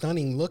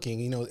stunning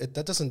looking.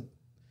 That doesn't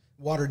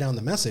water down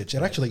the message.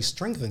 It actually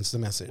strengthens the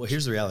message. Well,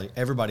 here's the reality.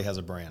 Everybody has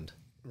a brand.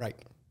 Right.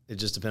 It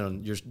just depends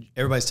on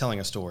everybody's telling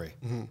a story.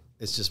 Mm-hmm.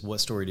 It's just,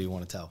 what story do you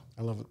want to tell?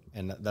 I love it.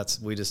 And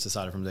we just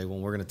decided from day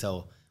one, we want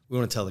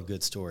to tell a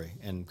good story,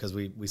 and because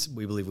we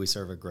believe we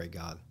serve a great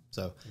God.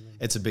 So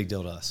it's a big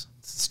deal to us.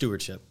 It's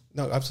stewardship.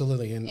 No,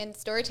 absolutely. And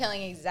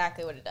storytelling,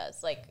 exactly what it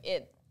does. Like,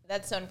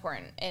 that's so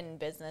important in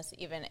business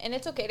even. And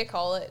it's okay to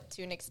call it,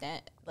 to an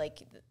extent,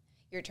 like,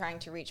 you're trying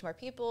to reach more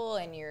people,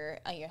 and you're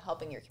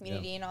helping your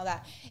community and all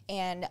that.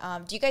 And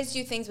do you guys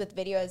do things with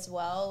video as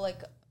well?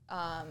 Like,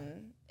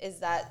 is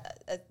that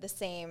the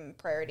same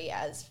priority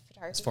as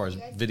photography? As far as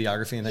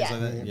videography and things like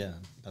that? Yeah.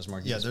 Pastor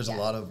Mark. Yeah, there's a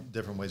lot of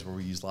different ways where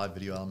we use live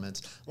video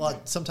elements.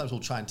 Sometimes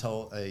we'll try and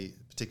tell a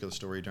particular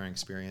story during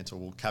experience, or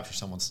we'll capture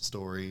someone's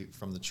story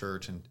from the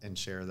church and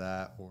share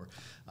that. Or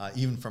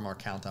even from our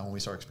countdown, when we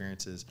start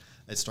experiences,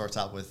 it starts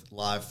out with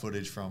live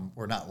footage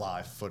not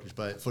live footage,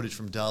 but footage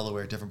from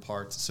Delaware, different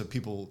parts. So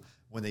people,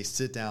 when they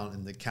sit down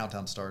and the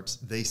countdown starts,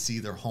 they see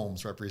their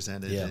homes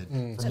represented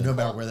from no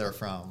matter where they're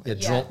from.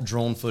 Yeah,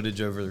 drone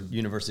footage over the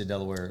University of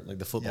Delaware, like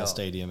the football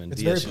stadium, and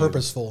it's DSU. very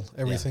purposeful.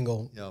 Every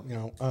single,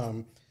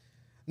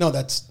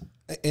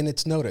 and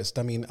it's noticed.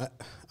 I mean,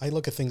 I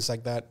look at things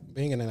like that,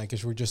 being in it,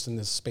 because we're just in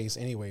this space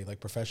anyway, like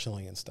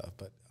professionally and stuff.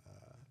 But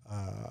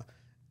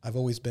I've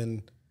always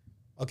been,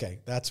 okay,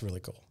 that's really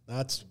cool.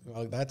 That's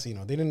they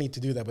didn't need to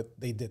do that, but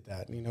they did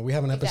that. We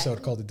have an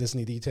episode called "The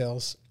Disney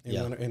Details"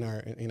 in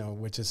our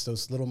which is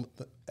those little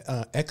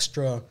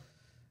extra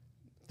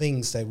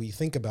things that we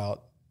think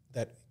about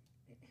that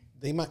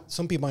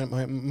some people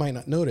might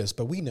not notice,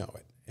 but we know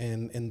it.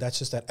 And that's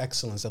just that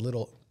excellence, that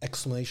little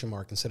exclamation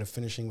mark instead of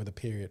finishing with a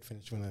period,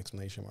 finish with an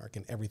exclamation mark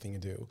in everything you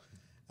do.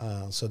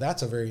 So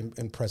that's a very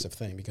impressive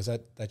thing, because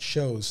that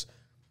shows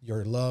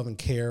your love and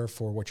care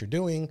for what you're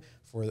doing,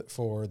 for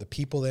the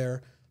people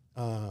there,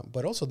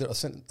 but also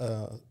there's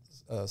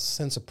a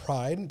sense of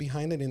pride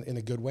behind it in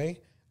a good way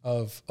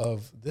of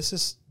this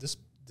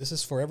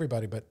is for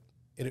everybody, but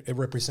it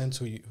represents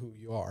who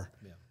you are.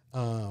 Yeah.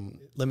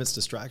 It limits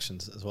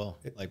distractions as well.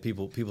 Like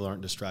people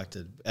aren't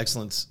distracted.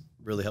 Excellence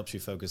really helps you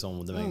focus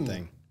on the main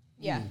thing.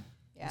 Yeah.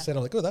 Yeah. Instead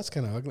of like, oh, that's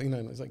kind of ugly.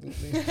 It's like,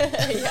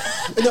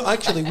 no,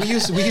 actually, we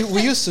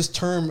used this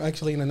term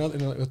actually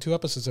in 2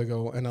 episodes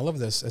ago, and I love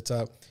this. It's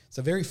a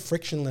very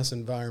frictionless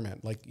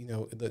environment. Like,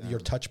 your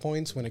touch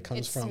points when it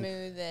comes from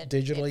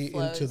digitally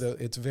into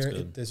it's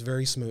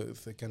very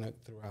smooth kind of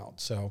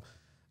throughout. So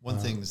one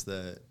thing's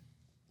that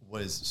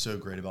what is so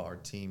great about our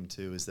team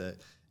too is that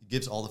it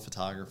gives all the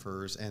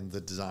photographers and the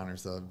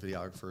designers, the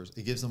videographers,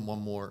 it gives them one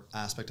more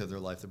aspect of their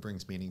life that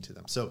brings meaning to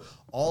them. So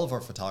all of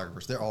our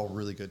photographers, they're all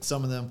really good.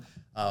 Some of them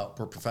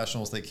were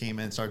professionals. They came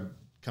in, started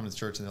coming to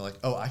church, and they're like,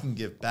 oh, I can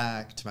give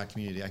back to my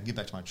community. I can give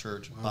back to my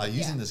church by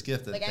using this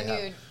gift that I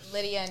knew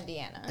Lydia and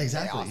Deanna.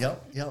 Exactly. Awesome.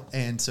 Yep.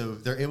 And so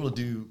they're able to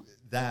do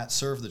that,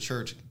 serve the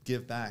church,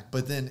 give back.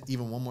 But then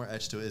even one more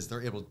edge to it is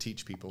they're able to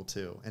teach people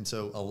too. And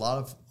so a lot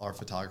of our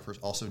photographers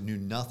also knew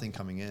nothing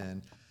coming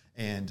in,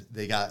 and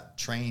they got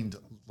trained,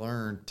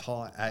 learned,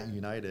 taught at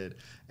United.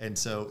 And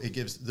so it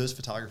gives those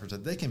photographers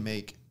that they can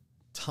make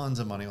tons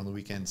of money on the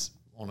weekends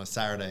on a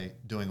Saturday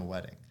doing a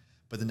wedding.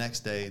 But the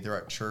next day they're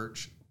at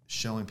church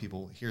showing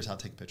people, here's how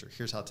to take a picture,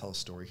 here's how to tell a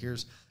story,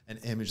 here's an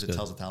image that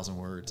tells 1,000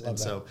 words. And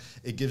so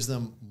it gives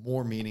them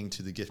more meaning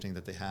to the gifting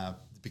that they have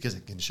because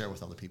it can share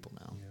with other people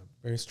now. Yeah,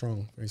 very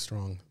strong, very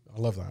strong. I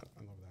love that.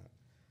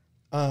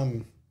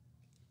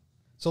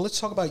 So let's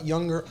talk about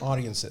younger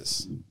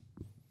audiences.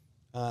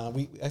 I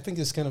think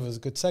this kind of is a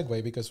good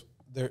segue because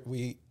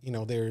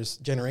there's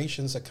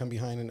generations that come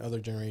behind and other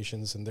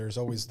generations, and there's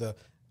always the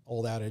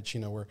old adage,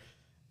 where,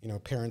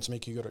 parents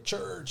make you go to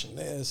church and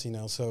this,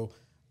 so,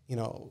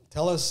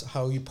 tell us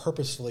how you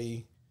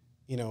purposefully,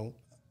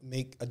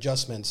 make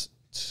adjustments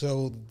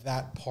so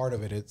that part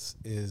of it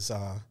is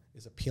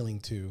appealing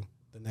to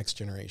the next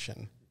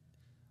generation.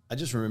 I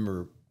just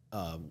remember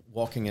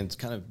walking in,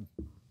 kind of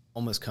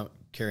almost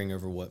carrying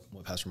over what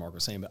Pastor Mark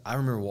was saying, but I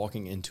remember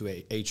walking into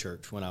a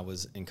church when I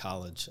was in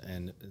college,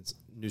 and it's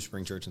New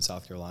Spring Church in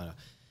South Carolina,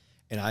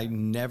 and I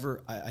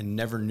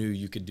never knew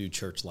you could do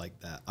church like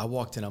that. I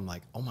walked in, I'm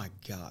like, oh my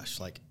gosh,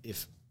 like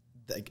if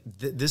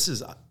this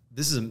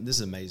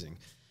is amazing.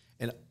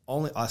 And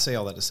I say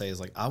all that to say is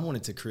like I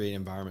wanted to create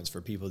environments for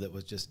people that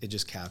was it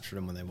just captured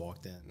them when they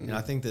walked in. Mm-hmm. And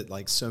I think that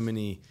like so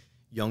many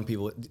young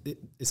people,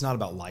 it's not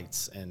about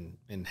lights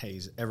and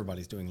haze.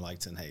 Everybody's doing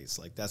lights and haze.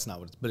 Like that's not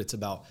what but it's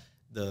about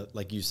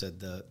like you said,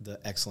 the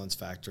excellence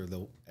factor,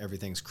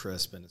 everything's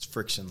crisp and it's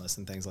frictionless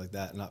and things like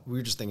that. And we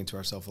were just thinking to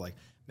ourselves like,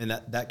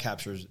 man, that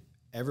captures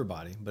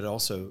everybody, but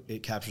also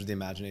it captures the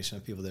imagination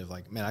of people that have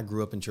like, man, I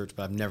grew up in church,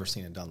 but I've never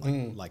seen it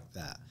done like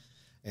that.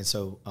 And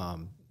so,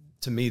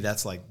 to me,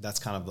 that's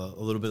kind of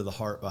a little bit of the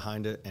heart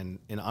behind it. And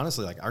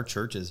honestly, like our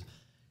church is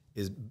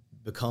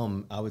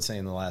become, I would say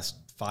in the last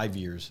 5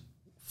 years,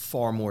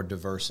 far more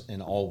diverse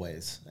in all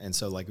ways. And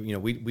so like,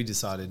 we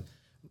decided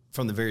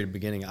from the very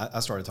beginning,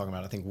 I started talking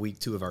about, I think week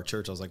 2 of our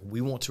church, I was like,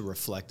 we want to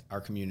reflect our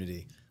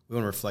community. We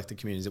want to reflect the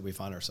communities that we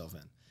find ourselves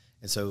in.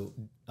 And so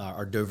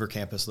our Dover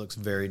campus looks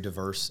very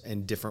diverse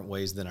in different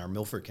ways than our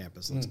Milford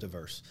campus looks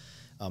diverse.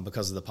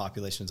 Because of the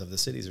populations of the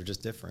cities are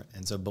just different.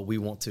 And so, but we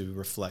want to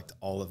reflect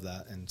all of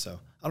that. And so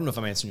I don't know if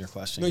I'm answering your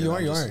question. No,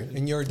 you are.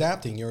 And you're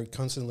adapting. You're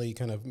constantly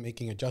kind of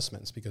making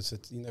adjustments because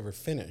you never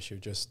finish. You're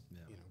just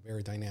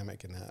very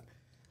dynamic in that.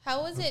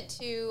 How was it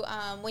to,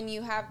 when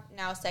you have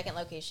now a second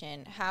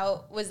location,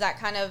 how was that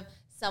kind of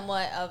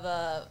somewhat of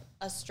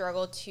a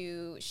struggle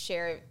to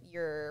share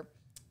your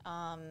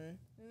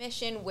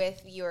mission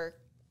with your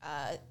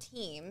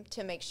team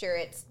to make sure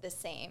it's the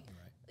same?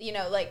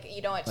 Like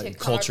you don't want to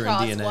come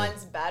across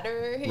one's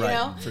better, you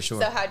know? For sure.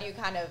 So how do you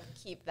kind of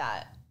keep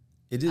that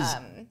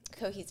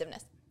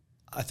cohesiveness?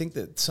 I think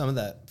that some of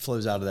that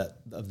flows out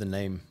of the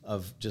name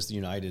of just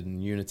United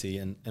and unity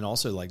and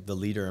also like the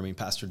leader. I mean,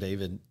 Pastor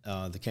David,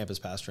 the campus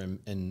pastor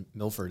in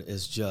Milford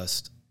is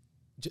just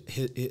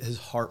his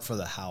heart for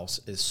the house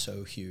is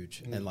so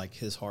huge and like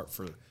his heart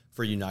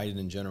for United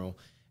in general.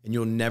 And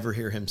you'll never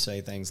hear him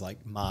say things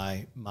like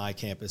my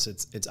campus,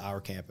 it's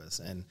our campus.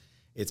 And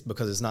it's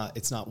because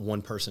it's not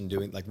one person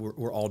doing, like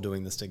we're all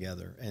doing this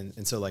together.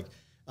 And so like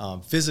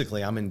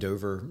physically I'm in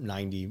Dover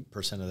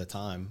 90% of the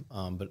time.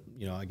 But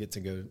I get to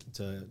go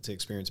to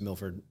experience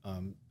Milford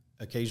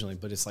occasionally,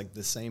 but it's like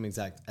the same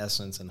exact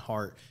essence and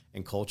heart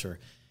and culture.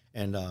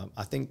 And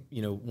I think,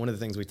 one of the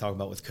things we talked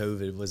about with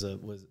COVID was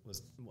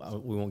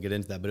we won't get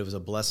into that, but it was a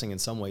blessing in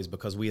some ways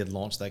because we had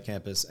launched that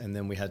campus and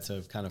then we had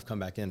to kind of come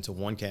back into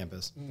one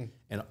campus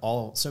and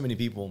so many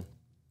people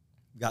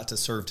got to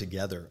serve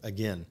together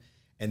again.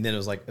 And then it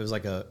was like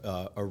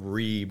a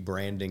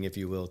rebranding, if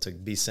you will, to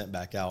be sent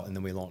back out. And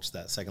then we launched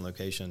that second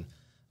location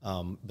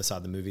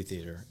beside the movie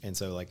theater. And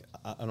so like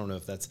I don't know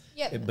if that's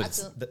but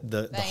it's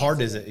the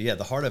heart is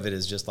the heart of it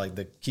is just like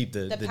keep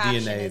the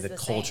DNA, the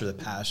culture, the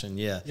passion.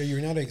 Yeah, your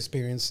United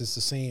experience is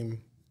the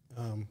same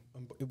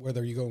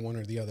whether you go one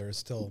or the other. Is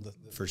still the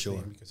for sure.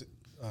 Same because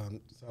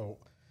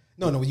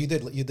no, you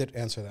did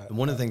answer that. And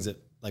one of the things that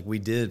like we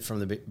did from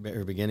the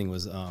very beginning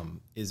was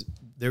is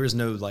there is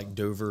no like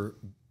Dover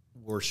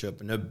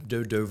worship, no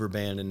Dover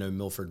band and no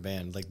Milford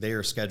band. Like they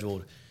are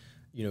scheduled,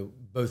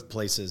 both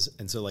places.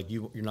 And so like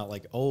you're not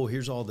like, oh,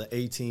 here's all the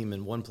A team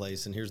in one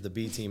place and here's the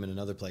B team in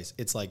another place.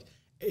 It's like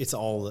it's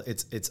all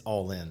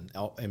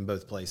in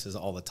both places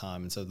all the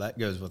time. And so that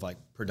goes with like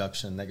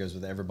production, that goes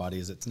with everybody.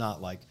 Is it's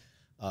not like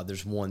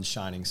there's one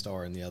shining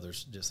star and the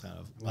others just kind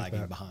of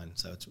lagging behind.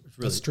 So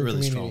it's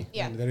really strong.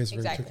 Yeah, that is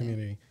very true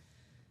community.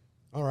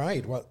 All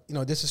right. Well,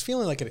 this is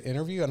feeling like an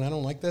interview, and I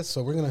don't like this,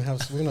 so we're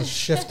gonna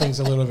shift things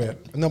a little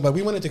bit. No, but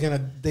we wanted to kind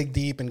of dig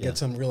deep and get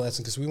some real essence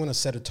because we want to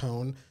set a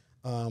tone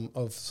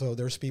so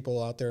there's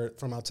people out there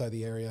from outside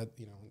the area,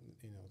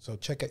 So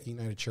check out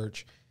United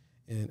Church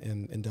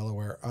in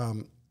Delaware.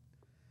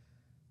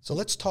 So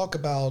let's talk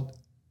about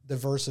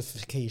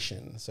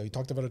diversification. So you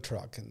talked about a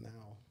truck, and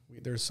now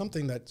there's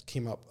something that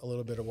came up a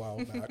little bit a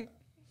while back.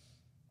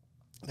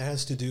 It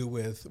has to do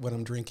with what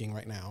I'm drinking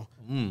right now,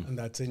 and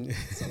that's in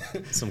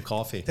some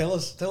coffee. Tell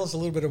us a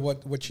little bit of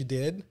what you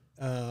did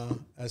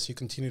as you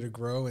continue to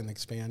grow and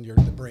expand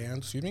the brand.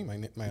 Excuse me,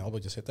 my elbow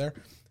just hit there.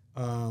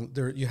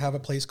 You have a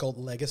place called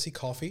Legacy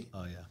Coffee.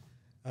 Oh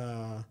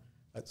yeah.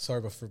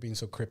 Sorry for being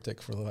so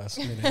cryptic for the last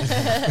minute.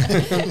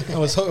 I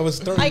was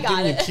starting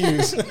giving you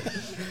cues,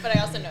 but I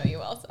also know you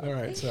well. So. All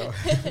right, so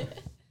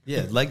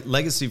yeah,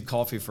 Legacy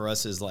Coffee for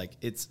us is like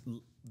it's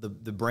the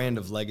brand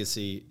of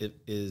Legacy. It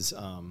is.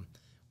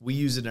 We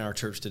use it in our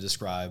church to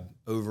describe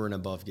over and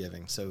above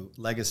giving. So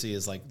legacy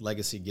is like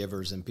legacy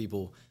givers and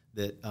people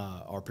that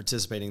are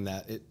participating in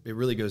that. It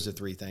really goes to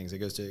three things. It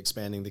goes to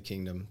expanding the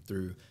kingdom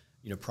through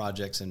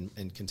projects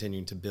and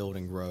continuing to build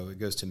and grow. It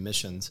goes to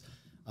missions,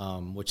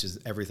 which is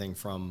everything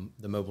from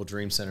the Mobile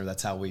Dream Center.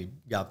 That's how we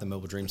got the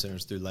Mobile Dream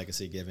Centers, through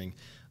legacy giving.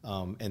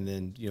 And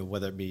then,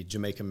 whether it be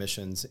Jamaica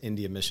missions,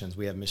 India missions,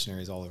 we have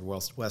missionaries all over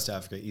West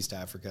Africa, East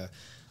Africa,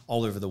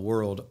 all over the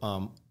world.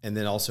 And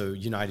then also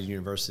United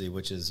University,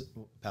 which is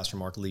Pastor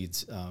Mark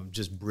leads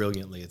just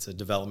brilliantly. It's a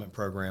development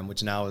program,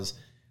 which now is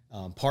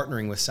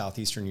partnering with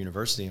Southeastern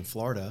University in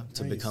Florida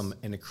to become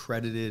an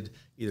accredited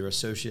either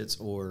associates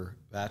or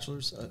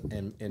bachelors.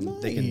 And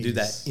they can do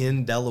that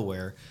in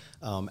Delaware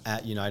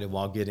at United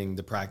while getting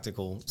the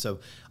practical. So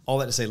all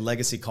that to say,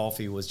 Legacy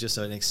Coffee was just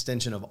an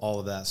extension of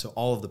all of that. So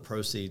all of the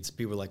proceeds,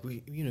 people are like,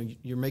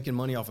 you're making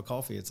money off of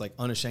coffee. It's like,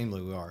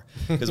 unashamedly we are,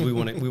 because we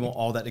want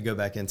all that to go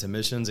back into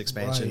missions,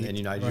 expansion, and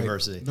United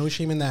University. No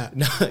shame in that.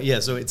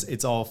 Yeah, so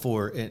it's all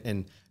for,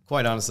 and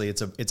quite honestly,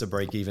 it's a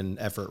break-even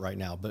effort right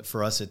now. But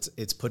for us,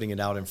 it's putting it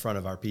out in front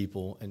of our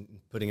people and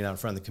putting it out in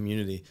front of the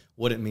community,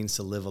 what it means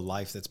to live a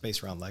life that's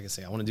based around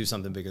legacy. I want to do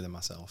something bigger than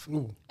myself.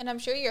 Ooh. And I'm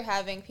sure you're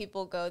having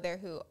people go there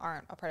who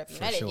aren't a part of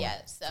United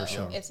yet.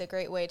 So it's a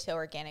great way to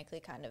organically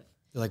kind of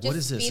They're like, what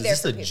is this? Is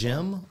this the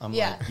gym? I'm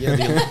like,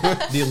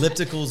 the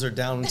ellipticals are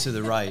down to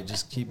the right.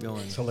 Just keep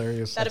going. It's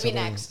hilarious. That'll be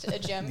next, a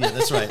gym. Yeah,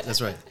 that's right.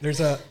 That's right. There's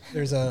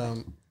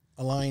a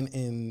line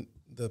in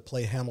the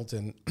play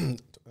Hamilton.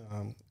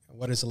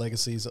 What is a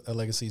legacy? A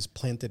legacy is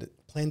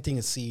planting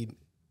a seed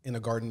in a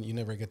garden you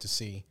never get to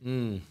see.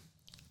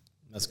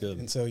 That's good.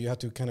 And so you have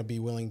to kind of be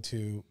willing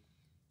to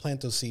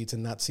plant those seeds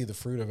and not see the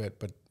fruit of it,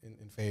 but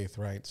in faith,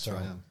 right? So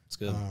that's right. It's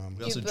good.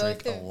 We also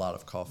drink a lot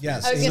of coffee.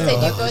 Yes. I was going to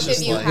say, do both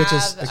of you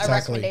have a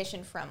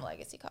recommendation from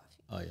Legacy Coffee?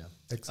 Oh, yeah.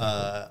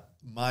 Exactly.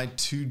 My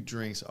two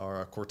drinks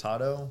are a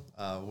cortado,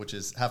 which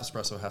is half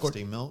espresso, half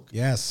steamed milk.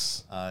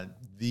 Yes.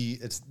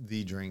 It's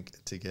the drink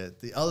to get.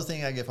 The other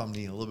thing I get if I'm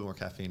needing a little bit more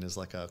caffeine is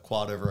like a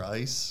quad over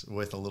ice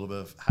with a little bit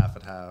of half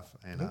and half,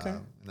 and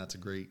that's a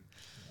great.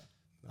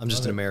 I'm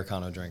just an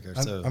Americano drinker,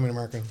 so I'm an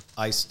American.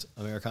 Iced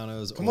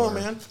Americanos. Come on,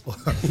 man.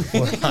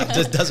 Or not,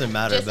 just doesn't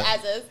matter. Just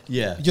as is.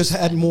 Yeah. You just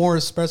add more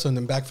espresso and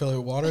then backfill it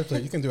with water. So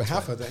you can do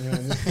half of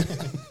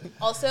that.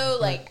 Also,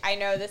 I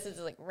know this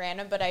is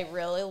random, but I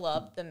really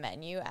love the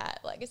menu at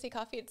Legacy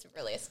Coffee. It's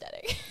really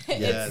aesthetic.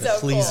 Yeah, it's so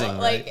pleasing,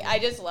 cool. right? I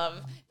just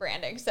love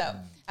branding. So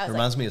It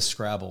reminds me of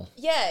Scrabble.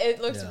 Yeah,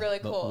 it looks really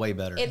cool. But way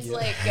better. It's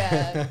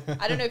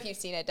I don't know if you've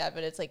seen it, Dad,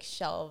 but it's like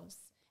shelves.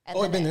 And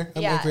I've been there.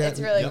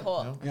 It's really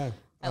cool. Yeah.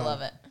 I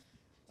love it.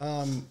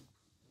 All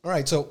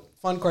right. So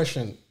fun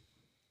question.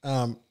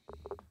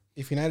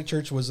 If United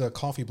Church was a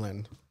coffee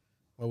blend,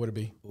 what would it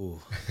be? Ooh.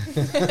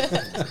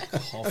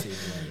 Coffee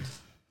blend.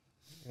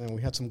 And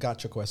we had some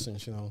gotcha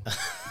questions,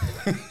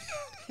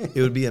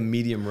 It would be a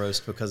medium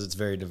roast because it's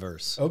very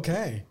diverse.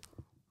 Okay.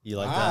 You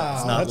like that?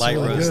 It's not light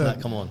really roast.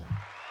 good. Come on.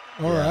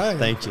 All right.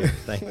 Thank you.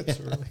 Thank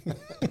you.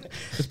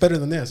 It's better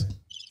than this.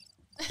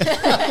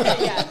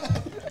 Yeah.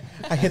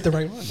 I hit the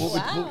right one.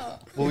 Wow.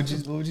 What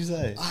would you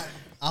say?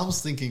 I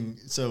was thinking,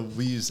 so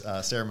we use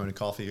Ceremony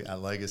Coffee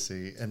at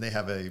Legacy, and they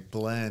have a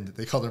blend.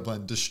 They call their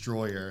blend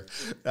Destroyer.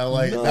 And I'm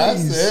like,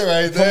 that's it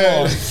right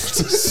there.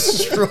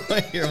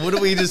 Destroyer. What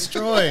are we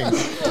destroying?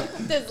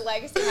 Does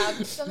Legacy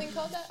have something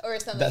called that, or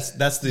something?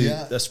 That's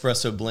the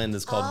espresso blend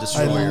that's called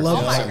Destroyer. I love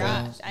Oh my that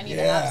gosh, I need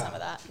to have some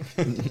of that.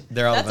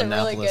 They're out That's of a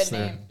really Annapolis. good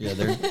name. Yeah,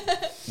 they're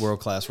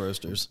world-class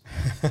roasters.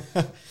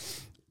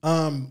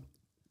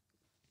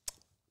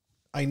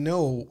 I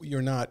know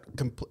you're not,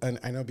 and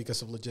I know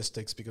because of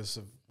logistics, because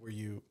of where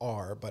you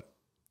are, but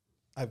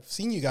I've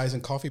seen you guys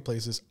in coffee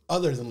places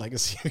other than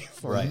Legacy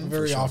before,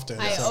 very often.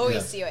 I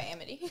always see you at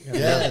Amity.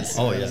 Yes.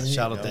 Oh, yeah.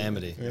 Shout out to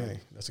Amity. Yeah,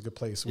 that's a good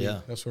place.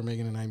 Yeah. That's where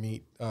Megan and I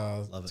meet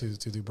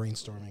to do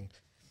brainstorming.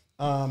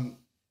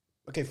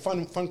 Okay,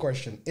 fun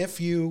question. If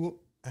you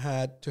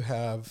had to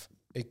have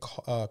a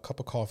cup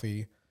of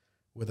coffee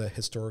with a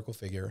historical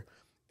figure,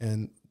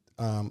 and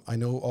I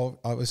know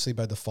obviously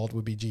by default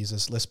would be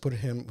Jesus. Let's put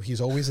him.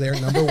 He's always there.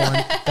 Number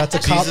one. That's a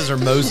Jesus or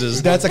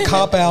Moses. That's a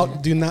cop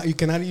out. You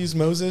cannot use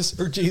Moses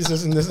or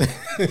Jesus in this.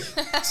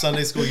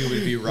 Sunday school, you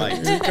would be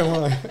right.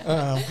 Come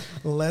on.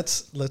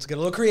 Let's get a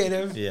little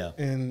creative. Yeah.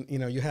 And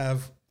you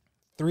have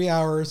 3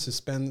 hours to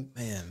spend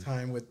Man.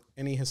 time with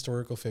any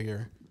historical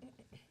figure.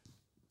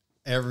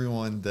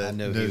 Everyone that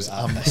knows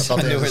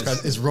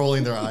is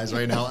rolling their eyes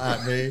right now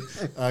at me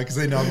because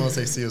they know I'm going to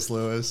say C.S.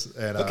 Lewis.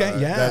 And Okay,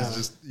 yeah. that's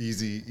just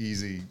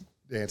easy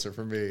answer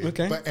for me.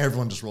 Okay. But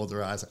everyone just rolled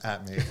their eyes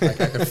at me.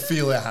 Like I could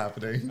feel it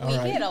happening. We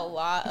get a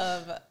lot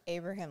of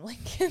Abraham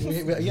Lincoln.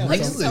 Yeah,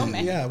 like so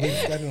many. Yeah,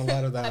 we've gotten a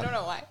lot of that. I don't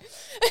know why.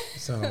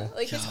 So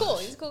like he's cool.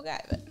 He's a cool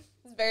guy, but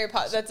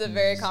it's that's a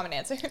very common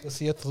answer.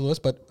 C.S. Lewis,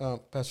 but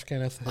Pastor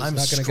Kenneth is I'm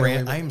not going to get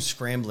away I'm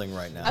scrambling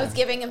right now. I was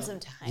giving him some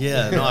time.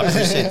 Yeah, no, I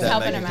appreciate that,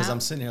 Helping Megan, him because out.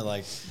 I'm sitting here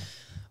like,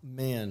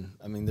 man,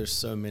 I mean, there's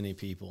so many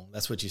people.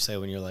 That's what you say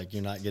when you're like,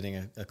 you're not getting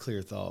a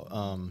clear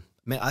thought.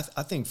 Man,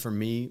 I think for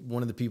me,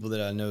 one of the people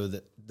that I know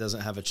that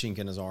doesn't have a chink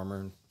in his armor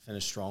and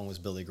finished strong was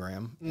Billy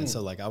Graham. And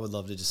so, like, I would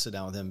love to just sit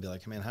down with him and be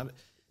like, man,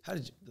 how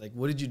did you, like,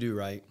 what did you do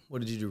right? What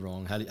did you do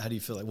wrong? How do you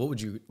feel like, what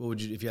would you,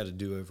 if you had to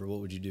do over,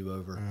 what would you do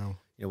over? Wow.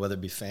 Whether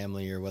it be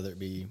family or whether it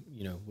be,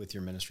 with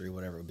your ministry or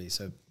whatever it would be.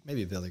 So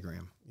maybe Billy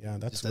Graham. Yeah,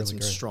 that's Just really some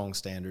great. strong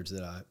standards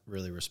that I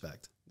really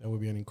respect. That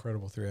would be an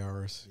incredible 3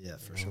 hours. Yeah,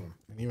 for sure.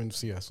 And even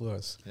C.S.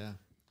 Lewis. Yeah.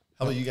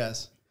 How about you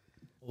guys?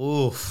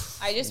 Oof.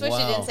 I just wish you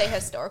didn't say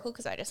historical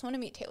because I just want to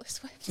meet Taylor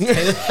Swift.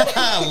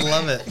 I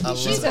love it.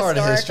 She's part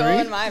of historical history.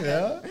 in my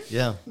book.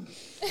 Yeah.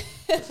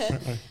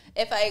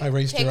 If I I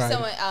raised take your eye.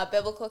 someone,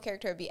 biblical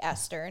character would be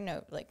Esther.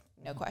 No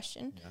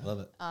question. I love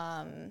it.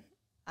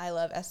 I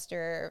love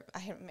Esther. I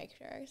have to make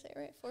sure I say it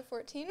right.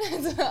 4:14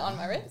 is on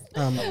my wrist.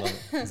 I love it.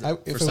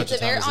 If For it such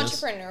It's a very time as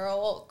this?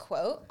 entrepreneurial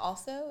quote.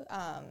 Also,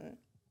 I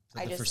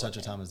just For such a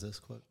love it. time as this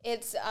quote.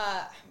 It's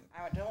I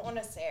don't want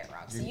to say it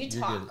wrong. So you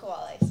you're talk good.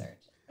 while I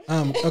search.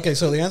 okay,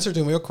 so the answer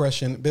to your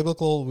question,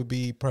 biblical would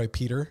be probably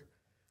Peter.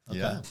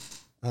 Yeah.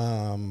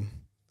 And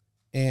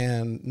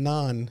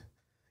non,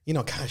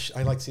 gosh,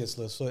 I like C.S.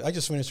 Lewis. So I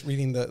just finished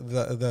reading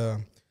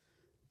the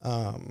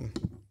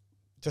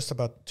just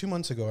about 2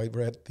 months ago, I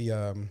read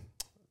the,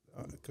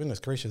 goodness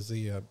gracious,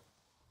 the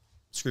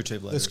Screwtape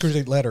the letters.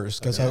 Screwtape letters,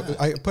 because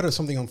I put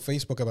something on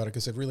Facebook about it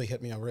because it really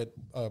hit me. I read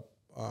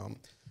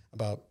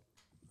about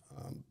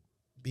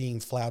being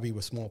flabby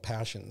with small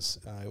passions.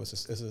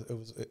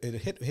 It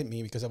hit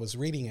me because I was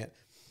reading it,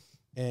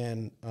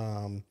 and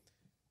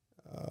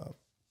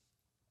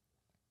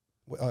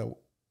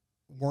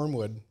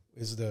Wormwood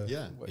is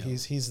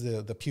he's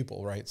the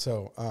pupil, right?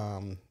 So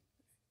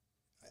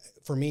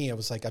for me, I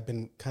was like, I've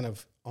been kind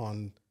of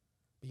on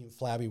being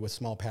flabby with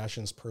small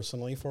passions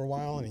personally for a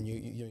while, and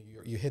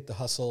you hit the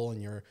hustle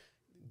and you're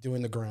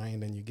doing the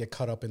grind and you get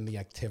caught up in the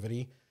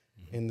activity,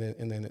 and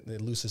then the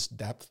loosest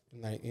depth.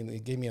 And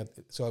it gave me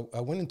so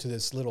I went into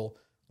this little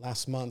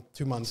last month,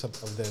 2 months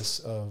of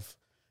this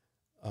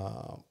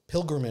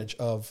pilgrimage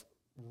of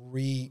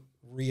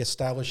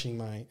reestablishing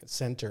my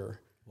center.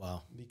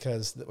 Wow.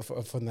 Because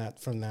from that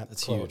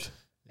That's quote, huge.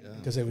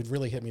 because it would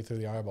really hit me through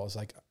the eyeballs.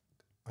 Like,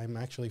 I'm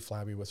actually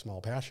flabby with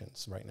small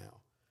passions right now.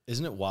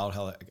 Isn't it wild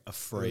how like, a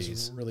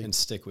phrase really- can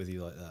stick with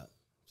you like that?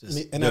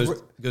 Just And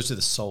goes to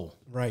the soul.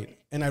 Right.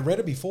 And I read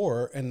it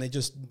before, and they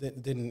just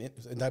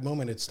didn't. In that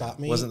moment, it stopped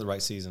me. Wasn't the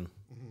right season.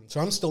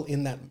 So I'm still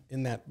in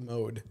that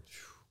mode.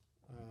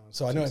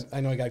 So I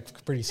know I got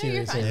pretty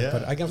serious fine. here, Yeah.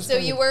 but I got. So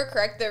you were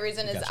correct. The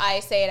reason is Gotcha. I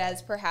say it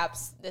as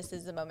perhaps this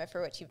is the moment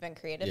for which you've been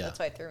created. Yeah. That's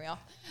why it threw me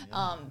off.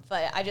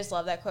 But I just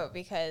love that quote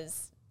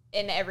because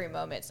in every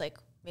moment it's like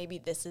maybe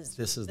this is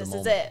the it. moment. This is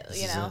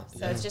So it.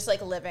 Yeah. it's just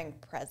like living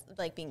present,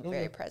 like being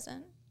very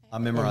present. I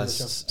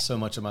memorized so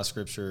much of my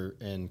scripture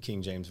in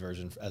King James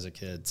version as a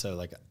kid. So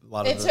like a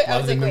lot of It's- the, I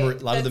was like,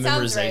 wait, lot of the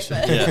that sounds right, memorization.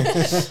 but-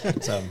 yeah.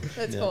 So,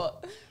 That's yeah.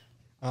 cool.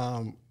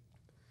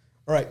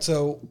 All right.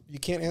 So you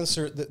can't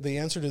answer the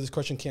answer to this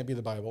question can't be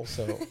the Bible.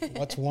 So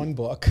what's one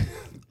book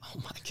Oh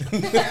my God.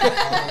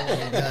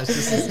 Gosh,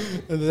 this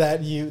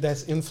is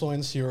that's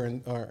influenced you or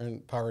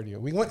empowered you?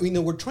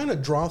 We're trying to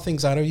draw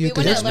things out of you. We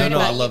 'cause want to there's learn I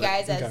about you love it.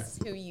 guys as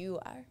who you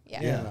are.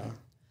 Yeah. yeah.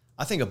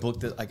 I think a book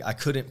that like I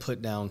couldn't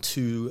put down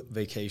 2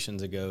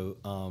 vacations ago.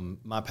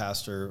 My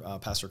pastor,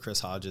 Pastor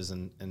Chris Hodges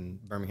in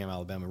Birmingham,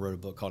 Alabama, wrote a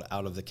book called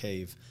Out of the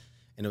Cave,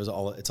 and it's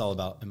all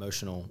about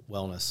emotional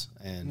wellness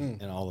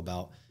and all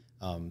about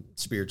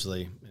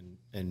spiritually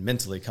and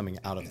mentally coming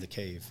out of the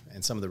cave.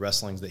 And some of the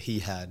wrestlings that he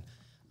had.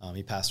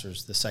 He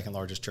pastors the second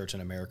largest church in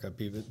America.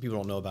 People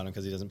don't know about him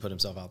because he doesn't put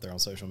himself out there on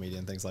social media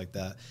and things like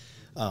that.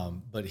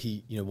 But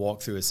he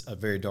walked through a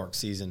very dark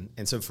season,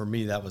 and so for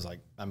me that was like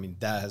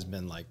that has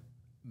been like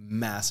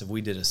massive.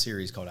 We did a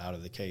series called Out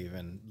of the Cave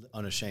and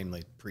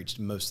unashamedly preached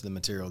most of the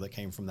material that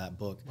came from that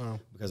book. Wow.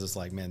 Because it's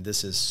like, man,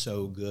 this is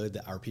so good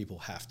that our people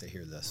have to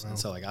hear this. And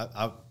so like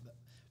I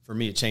for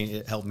me,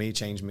 it helped me,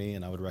 change me,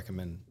 and I would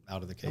recommend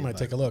Out of the Cave. I'm going to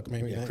take a look.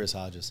 Maybe Chris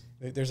Hodges.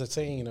 There's a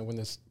saying, when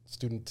the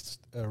student's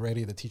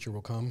ready, the teacher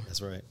will come.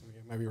 That's right. You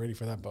might be ready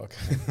for that book.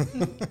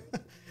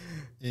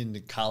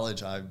 In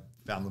college, I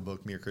found the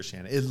book Mere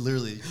Christianity. It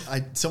literally,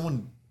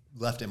 someone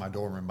left it in my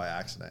dorm room by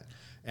accident.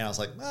 And I was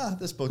like,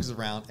 this book is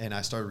around. And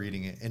I started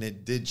reading it. And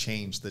it did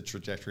change the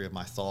trajectory of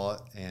my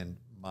thought and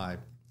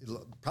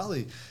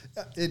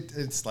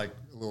it's like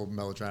a little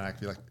melodramatic,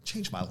 be like,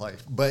 changed my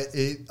life. But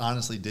it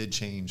honestly did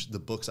change the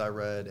books I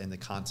read and the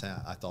content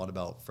I thought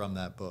about from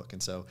that book.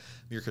 And so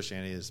Mere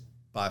Christianity is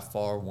by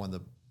far one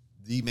of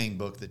the main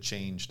book that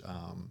changed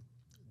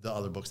the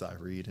other books that I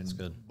read and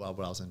what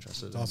I was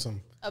interested in.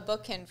 Awesome. A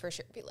book can for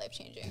sure be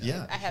life-changing.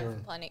 Yeah. I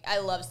have plenty. I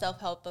love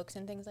self-help books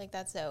and things like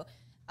that. So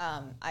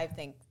I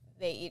think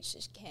they each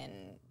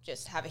can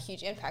just have a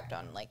huge impact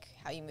on like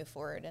how you move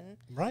forward. And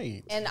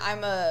right. And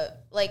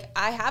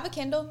I have a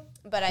Kindle,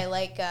 but I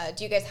like,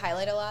 do you guys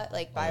highlight a lot?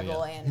 Like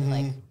Bible and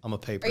like, I'm a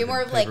paper. Are you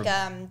more of like,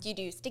 do you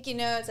do sticky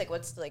notes? Like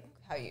what's like,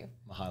 how you?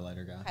 I'm a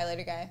highlighter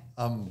guy.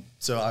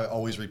 So I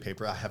always read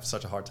paper. I have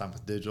such a hard time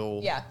with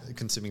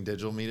consuming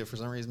digital media for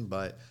some reason,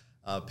 but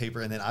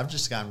paper. And then I've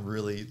just gotten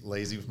really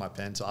lazy with my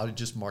pen. So I would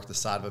just mark the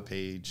side of a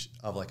page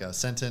of like a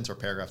sentence or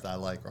paragraph that I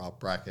like, or I'll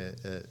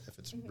bracket it if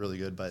it's really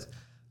good. But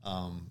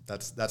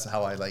that's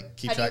how I like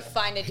keep track. How do you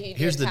find it? Do you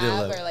Here's the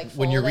deal, or like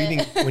when you're reading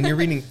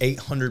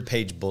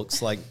 800-page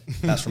books like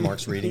Pastor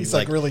Mark's reading, he's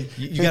like really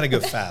you got to go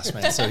fast,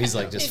 man. So he's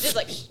like he's just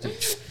like.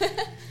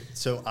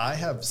 So I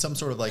have some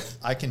sort of like,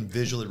 I can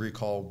visually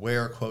recall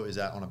where a quote is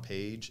at on a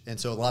page. And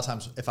so a lot of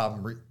times if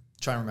I'm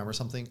trying to remember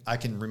something, I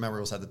can remember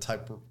it was at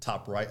the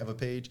top right of a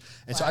page.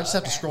 And so I just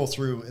have to scroll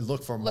through and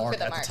look for a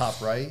mark at the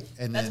top right.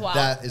 And then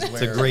that is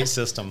where. It's a great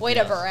system. Way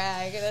to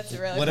brag. That's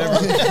really cool.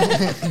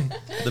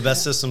 The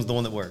best system's the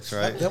one that works,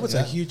 right? That was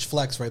a huge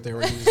flex right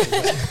there.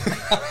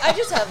 I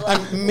just have like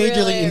I'm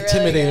majorly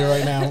intimidated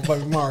right now by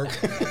Mark.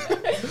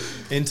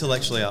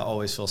 Intellectually, I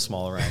always feel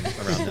small around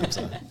him,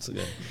 so it's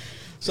good.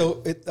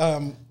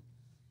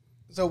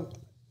 So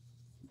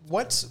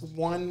what's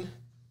one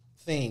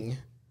thing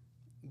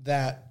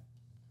that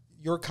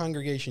your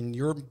congregation,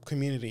 your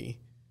community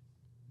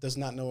does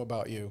not know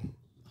about you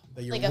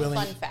that you're like willing?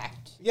 A fun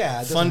fact.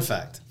 Yeah. Fun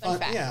fact.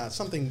 Yeah,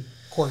 something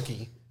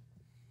quirky.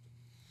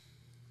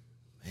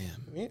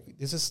 Man.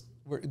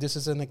 This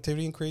is an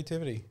activity and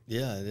creativity.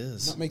 Yeah, it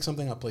is. Not make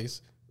something up,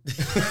 please.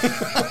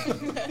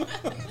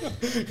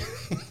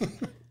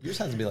 Yours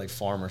has to be like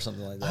farm or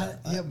something like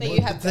that.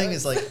 The thing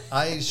is, like,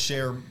 I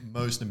share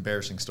most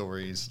embarrassing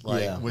stories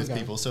with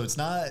people, so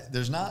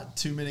there's not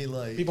too many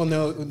like people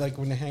know, like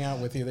when they hang out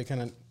with you, they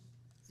kind of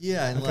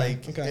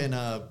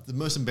the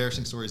most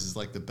embarrassing stories is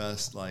like the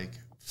best like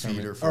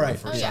feeder for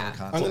sermon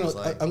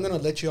content. I'm gonna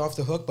let you off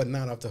the hook, but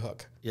not off the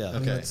hook. Yeah.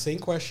 Okay. Same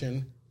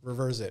question,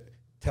 reverse it.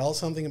 Tell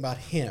something about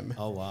him.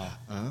 Oh wow.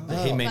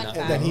 That he may not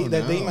know.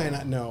 That they might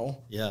not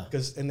know. Yeah.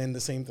 And then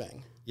the same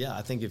thing. Yeah,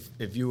 I think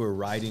if you were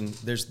riding,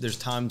 there's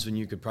times when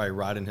you could probably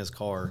ride in his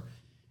car,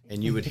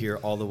 and you would hear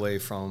all the way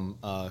from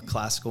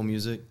classical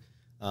music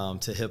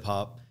to hip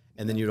hop,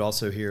 and then you'd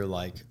also hear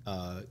like,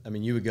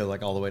 you would go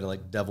like all the way to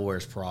like Devil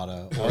Wears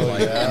Prada or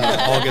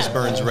August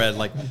Burns Red,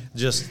 like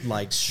just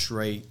like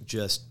straight,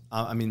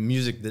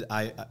 music that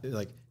I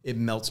like. It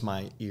melts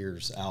my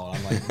ears out.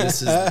 I'm like,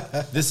 this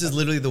is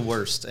literally the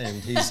worst,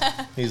 and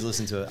he's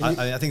listened to it.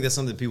 I think that's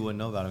something people wouldn't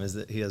know about him, is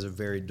that he has a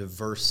very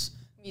diverse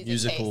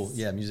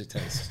music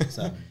taste.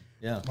 So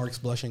yeah, Mark's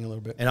blushing a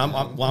little bit, and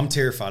I'm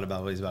terrified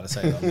about what he's about to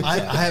say. Though. I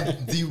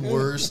have the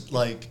worst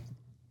like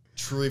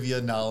trivia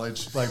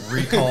knowledge, like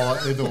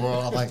recall in the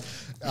world. I'm like,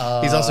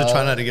 he's also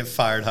trying not to get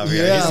fired,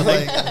 Javier. Yeah, he's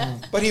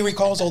like, but he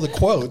recalls all the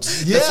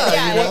quotes.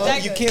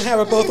 Exactly. You can't have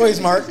it both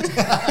ways, Mark.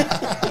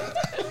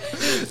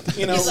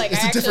 He's like, I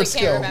actually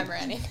can't remember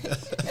anything.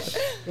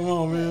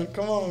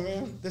 Come on,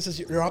 man. This is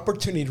your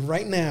opportunity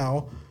right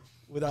now,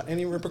 without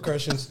any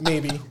repercussions.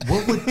 Maybe.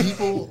 What would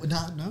people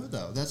not know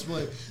though? That's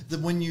what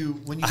when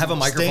you I have a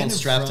microphone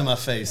strapped to my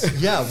face.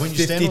 Yeah, when you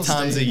 50 stand on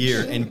times stage. a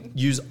year and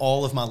use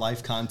all of my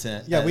life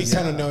content. Yeah, we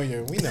kind of know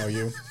you. We know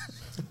you.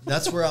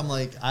 That's where I'm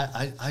like,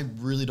 I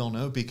really don't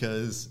know,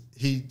 because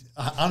he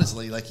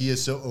honestly, like, he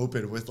is so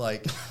open with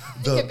like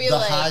the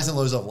like highs and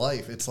lows of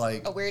life. It's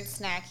like a weird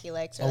snack he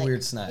likes. Or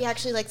weird snack. He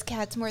actually likes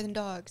cats more than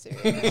dogs.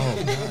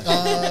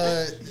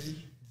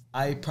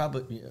 I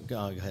probably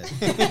go ahead.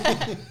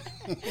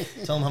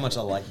 Tell him how much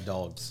I like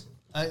dogs.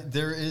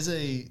 There is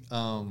a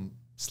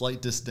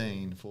slight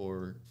disdain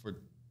for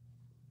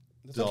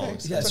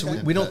dogs. Okay. Yeah,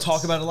 so we don't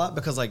talk about it a lot,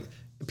 because like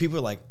people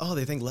are like, oh,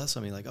 they think less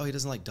of me. Like, oh, he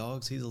doesn't like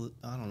dogs. I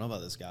don't know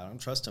about this guy. I don't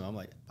trust him. I'm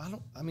like,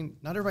 not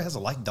everybody has to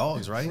like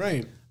dogs, right?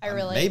 Right. I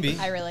relate. Maybe.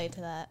 I relate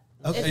to that.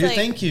 Okay. Like,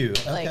 thank you.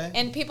 Like, okay.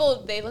 And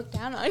people, they look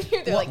down on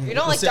you. They're like, you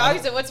don't like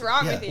dogs, so what's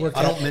wrong with you?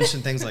 I don't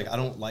mention things like I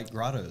don't like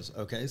grottos.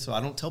 Okay, so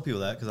I don't tell people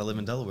that because I live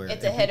in Delaware.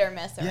 It's a hit or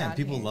miss around and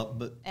people here.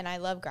 love, and I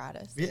love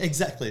grottos. Yeah,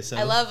 exactly. So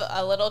I love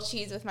a little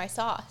cheese with my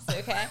sauce.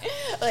 Okay,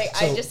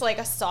 I just like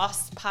a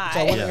sauce pie.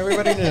 So I want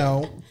everybody to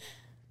know,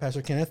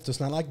 Pastor Kenneth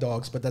does not like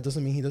dogs, but that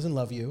doesn't mean he doesn't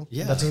love you.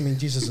 Yeah. That doesn't mean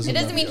Jesus doesn't It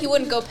doesn't love mean you. he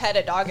wouldn't go pet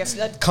a dog if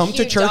that's Come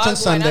to church on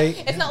Sunday.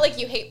 It's not like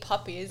you hate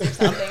puppies or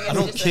something. I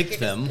don't kick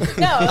them. No,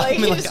 like I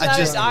mean, you're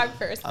just not a dog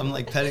person. I'm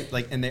like petting,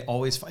 like, and they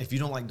always, if you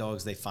don't like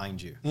dogs, they find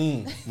you.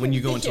 When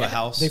you go into a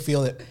house. They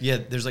feel it. Yeah,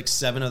 there's like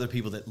 7 other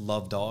people that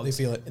love dogs.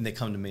 They feel it. And they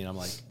come to me and I'm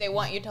like, They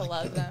want you to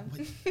love them.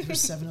 there's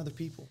 7 other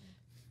people.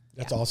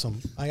 That's awesome.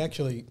 I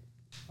actually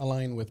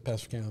align with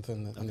Pastor Kenneth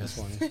on this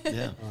one.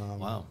 Yeah.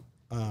 Wow.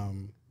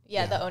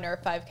 Yeah, the owner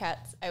of 5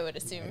 cats, I would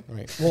assume.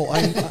 Right. Well,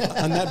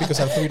 I'm that because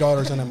I have 3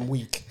 daughters and I'm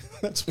weak.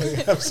 That's why I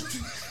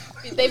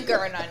have. They've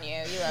grown on you.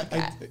 You love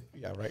cats.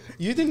 Yeah, right.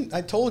 You didn't.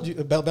 I told you.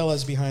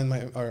 Bella's behind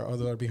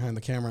behind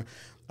the camera.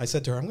 I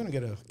said to her, "I'm going to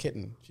get a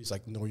kitten." She's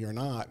like, "No, you're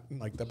not."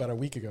 Like about a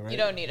week ago, right? You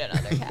don't need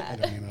another I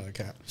cat. don't need another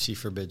cat. She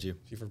forbids you.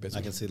 She forbids I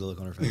me. can see the look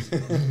on her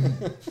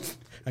face.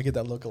 I get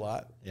that look a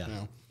lot. Yeah. You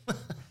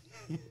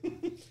know.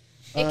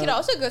 It could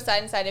also go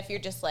side and side if you're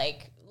just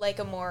like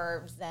a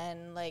more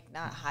zen, like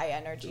not high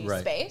energy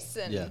Right. space,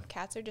 and Yeah.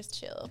 cats are just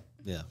chill.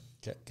 Yeah.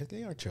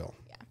 They are chill.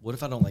 What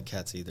if I don't like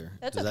cats either?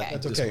 That's Does okay. that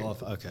That's okay.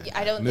 disqualify- Okay. Yeah,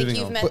 I don't Moving think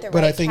you've on. met the But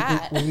right I think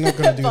cat. we're not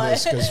going to do But-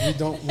 this because we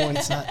don't want.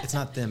 It's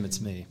not them, it's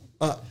me.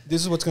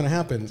 This is what's going to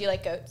happen. Do you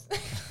like goats?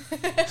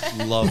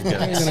 Love I'm goats.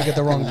 going to get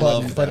the wrong button.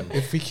 Love But them.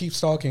 if he keeps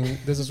talking,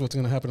 this is what's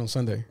going to happen on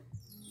Sunday.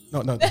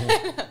 No, No,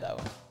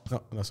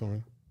 that's not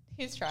right.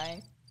 he's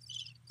trying.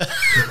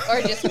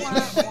 Or just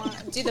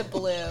do the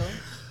blue.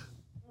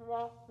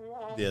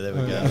 Yeah, there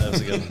we go. That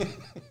was a good one.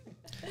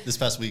 This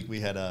past week, we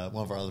had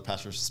one of our other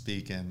pastors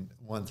speak, and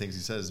one of the things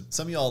he says,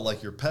 some of y'all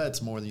like your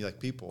pets more than you like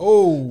people.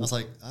 Oh. I was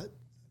like,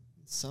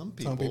 some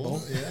people.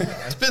 people.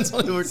 Yeah. Depends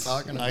on who we're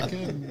talking I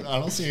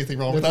about. don't see anything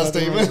wrong with that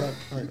statement.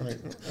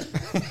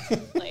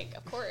 Right. Like,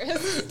 of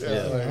course.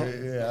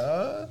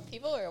 Yeah.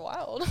 People are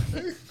wild.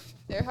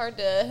 They're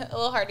a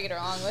little hard to get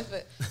along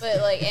with,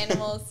 but like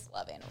animals,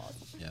 love animals.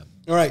 Yeah.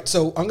 All right,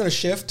 so I'm going to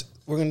shift.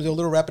 We're going to do a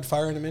little rapid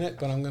fire in a minute,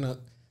 but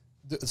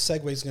the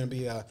segue is going to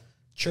be a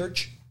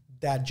church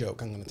dad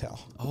joke I'm going to tell.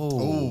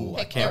 Oh,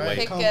 I can't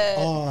wait. Come on. Do you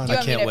want me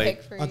can't to wait.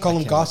 pick for I you? call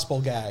them gospel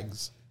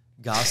gags.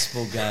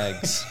 Gospel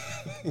gags.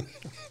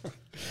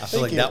 I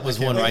feel like you. that was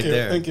one Thank right you.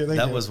 there. Thank you.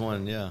 That was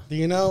one, yeah.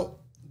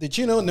 Did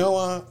you know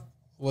Noah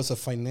was a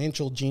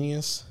financial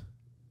genius?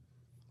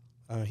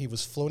 He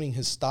was floating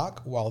his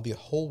stock while the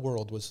whole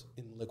world was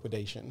in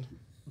liquidation.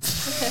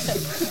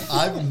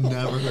 I've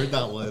never heard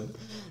that one.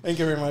 Thank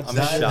you very much.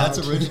 That's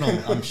original.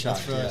 I'm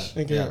shocked. Yeah.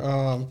 Thank you.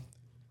 Yeah.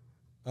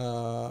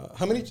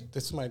 How many?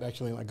 This might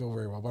actually not go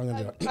very well, but I'm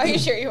gonna do it. Are you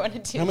sure you want to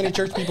do How many that?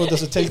 church people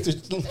does it take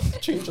to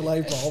change a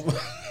light bulb?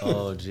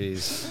 Oh,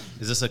 geez.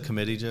 Is this a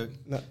committee joke?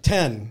 No,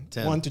 10.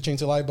 10. 1 to change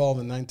the light bulb,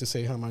 and 9 to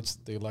say how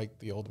much they like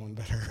the old one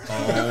better.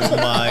 Oh,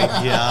 my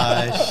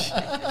gosh.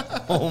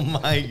 Oh,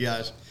 my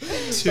gosh.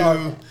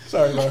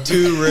 Sorry, bro.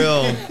 Too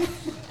real.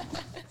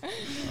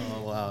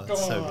 Oh, wow. Go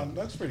That's so on. good.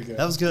 That's pretty good.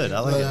 That was good. I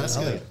like it. That's I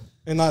like good. it.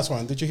 And last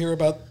one. Did you hear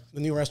about the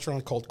new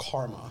restaurant called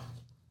Karma?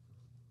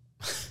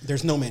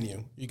 There's no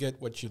menu. You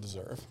get what you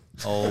deserve.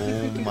 Oh,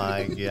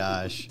 my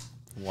gosh.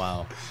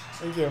 Wow.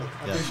 Thank you.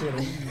 I Yeah. appreciate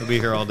it. We'll be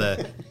here all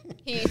day.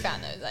 He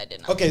found those. I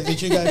did not. Okay,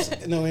 did you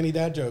guys know any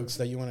dad jokes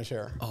that you want to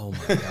share? Oh,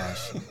 my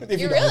gosh. If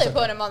You don't, really it's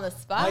put okay. him on the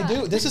spot. I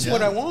do. This is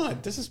what I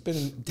want. This has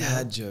been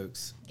Dad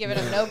jokes. Giving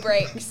him no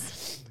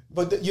breaks.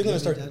 But you're gonna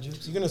start. dad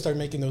jokes? You're gonna start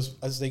making those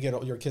as they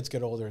get. Your kids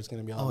get older. It's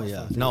gonna be a lot Oh, more yeah.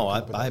 fun for No, you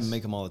to put I those.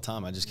 make them all the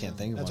time. I just can't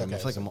think of That's one. okay. I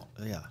feel like I'm all,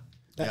 yeah.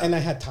 And I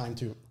had time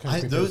to. Kind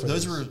of prepare for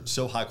Those this. were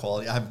so high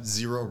quality. I have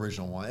zero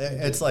original one.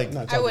 It's like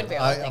No, it's I okay. wouldn't be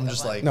able to think I'm of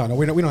just one. like No,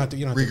 we don't have to.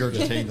 You don't have to.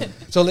 regurgitating them.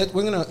 So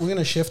we're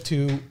gonna shift to.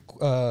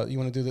 You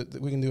want to do the?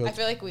 We can do I it.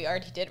 feel like we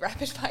already did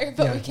rapid fire,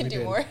 but Yeah, we can we do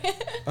did. more.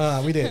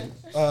 We did.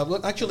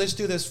 Look, actually, let's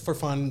do this for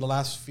fun. The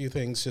last few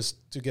things, just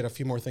to get a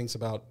few more things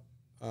about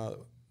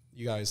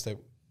you guys that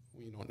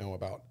we don't know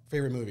about.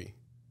 Favorite movie.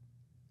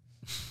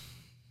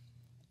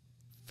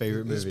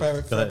 Favorite This movie.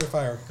 is Go rapid ahead.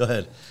 fire. Go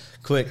ahead.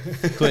 Quick.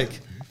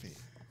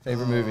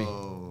 Favorite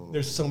movie.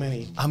 There's so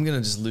many. I'm going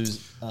to just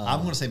lose. I'm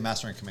going to say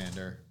Master and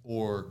Commander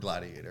or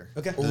Gladiator.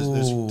 Okay.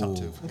 Those are top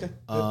 2.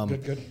 Okay.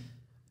 Good.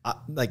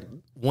 Like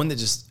one that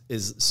just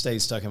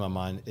stays stuck in my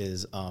mind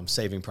is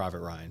Saving Private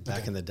Ryan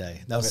back in the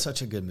day. That was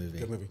such a good movie.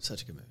 Good movie.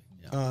 Such a good movie.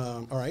 Yeah.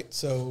 All right.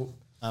 So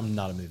I'm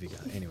not a movie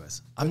guy.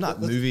 Anyways, I'm not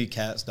movie,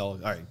 cats,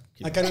 dogs. All right.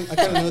 keep I going. kind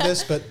of know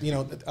this, but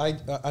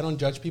I don't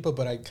judge people,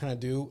 but I kind of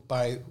do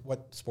by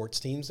what sports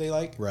teams they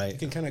like. Right. You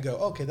can kind of go,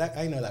 okay, that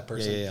I know that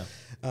person.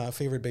 Yeah.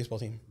 Favorite baseball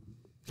team.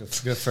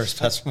 Go first,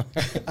 Pastor Mark.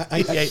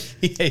 I-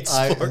 he hates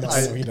sports.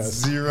 I know he does.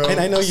 Zero. And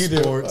I know you do.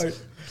 sports.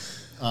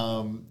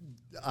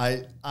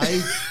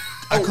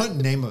 I couldn't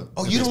name a.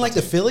 Oh, you don't like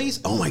the Phillies?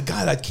 Oh my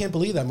God, I can't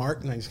believe that,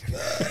 Mark. No, I'm just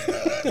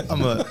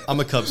kidding. I'm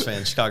a Cubs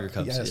fan, Chicago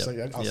Cubs. Yes,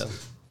 Yep. awesome. Yep.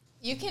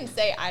 You can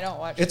say I don't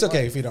watch. It's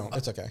okay sports. if you don't.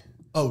 It's okay.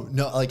 Oh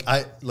no!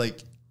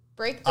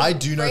 Break. I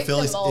do know break the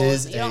Phillies mold.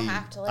 is You don't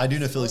have to like I do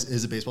know Phillies sports.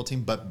 is a baseball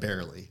team, but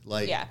barely.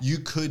 Like Yeah. you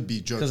could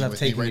be joking Because I've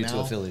with me taken right you now. to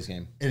a Phillies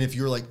game. And if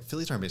you're like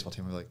Phillies aren't a baseball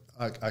team, I'm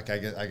like,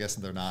 okay, I guess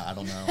they're not. I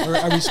don't know.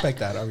 I respect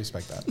that.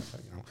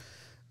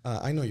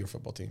 I know your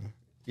football team.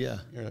 Yeah.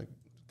 You're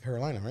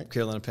Carolina, right?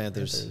 Carolina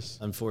Panthers.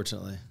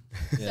 Unfortunately.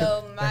 Yeah.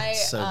 So my,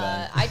 So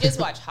bad. I just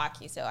watch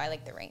hockey, so I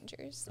like the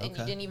Rangers, and you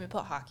Okay. didn't even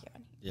put hockey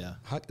on here. Yeah.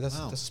 Hockey, that's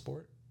a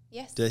sport.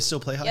 Yes. Do they still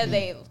play hockey? Yeah,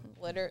 they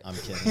literally. I'm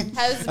kidding.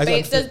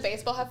 Does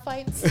baseball have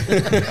fights?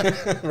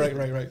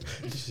 right.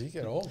 You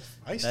get all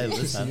feisty. Hey,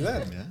 listen. See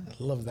that? Yeah. I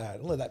love that.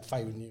 I love that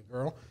fight with you,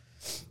 girl.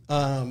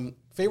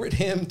 Favorite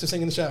hymn to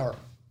sing in the shower?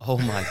 Oh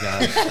my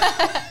gosh.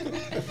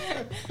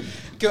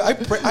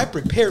 I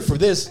prepared for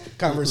this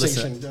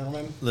conversation,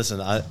 gentlemen. Listen,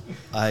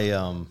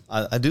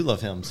 I do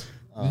love hymns.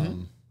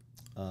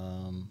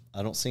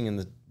 I don't sing in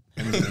the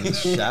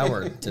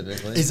shower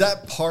typically. Is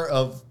that part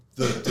of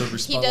the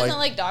response? He doesn't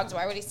like dogs.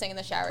 Why would he sing in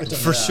the shower?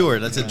 For sure,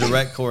 that's a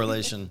direct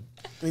correlation.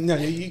 I mean, no,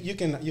 you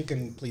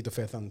can plead the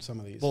fifth on some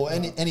of these. Well,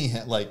 any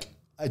like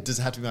it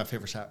doesn't have to be my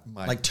favorite shot.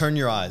 Like "Turn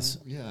Your Eyes."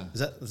 Yeah. Is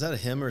that a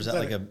hymn or is that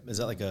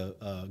like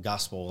a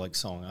gospel like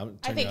song?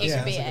 I think it Yeah,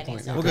 could be that's a good any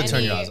point. song. We'll go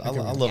 "Turn Your Any- Eyes." I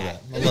love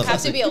that. I It love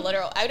has that. to be a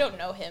literal. I don't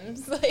know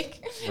hymns.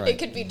 Like Right. it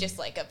could be just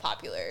like a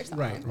popular song,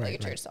 Right, like a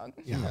church song.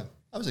 yeah.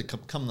 I would say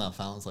 "Come Thou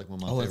Fountain's" like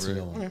one of Oh, my that's a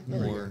favorite good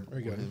one. more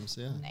Very good. hymns.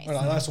 Yeah. Nice. All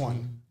right, last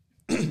one.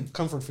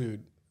 Comfort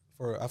food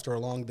for after a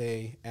long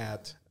day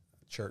at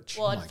church.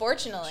 Well,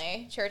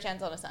 unfortunately, church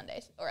ends on a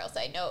Sunday, or else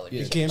I know.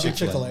 you can't do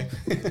Chick-fil-A.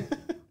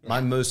 My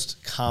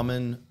most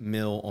common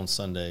meal on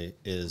Sunday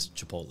is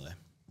Chipotle.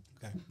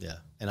 Okay. Yeah,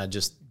 and I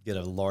just get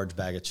a large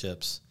bag of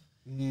chips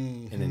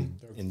and then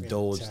They're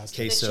indulge fantastic.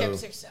 The queso,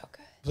 chips are so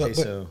good. But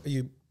Queso. are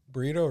you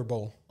burrito or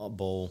bowl? a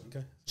bowl,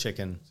 Okay.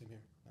 chicken, Same here.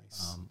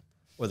 Nice.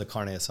 or the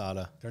carne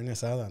asada. Carne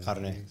asada.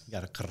 Carne, Nice. you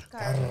got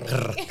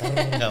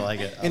I like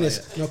it. I And like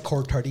it's no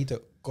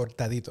cortadito.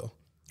 Cortadito.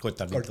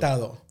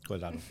 Cortado.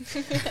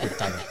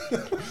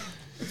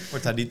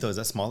 Cortadito, is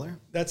that smaller?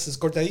 That's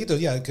cortadito,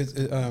 yeah, because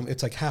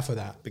it's like half of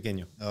that.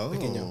 Pequeño. Oh.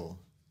 Pequeño.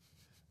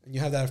 And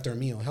you have that after a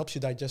meal. It helps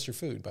you digest your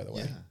food, by the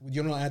way. Yeah.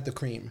 You don't add the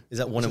cream. Is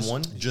that one and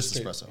one? Just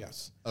Straight- espresso.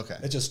 Yes. Okay.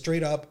 It's just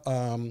straight up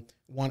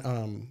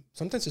one.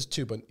 Sometimes it's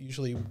 2, but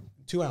usually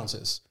 2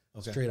 ounces.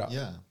 Okay. Straight up.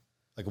 Yeah.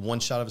 Like 1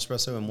 shot of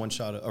espresso and 1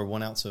 shot or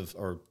 1 ounce of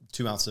or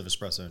 2 ounces of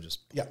espresso and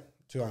just Yeah.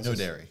 2 ounces.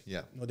 No dairy.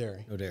 Yeah. No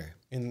dairy. no dairy.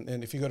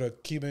 And if you go to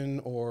Cuban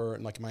or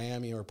like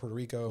Miami or Puerto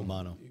Rico,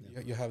 Humano,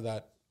 you have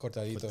that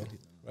cortadito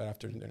right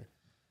after dinner.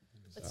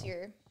 What's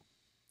your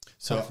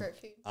So comfort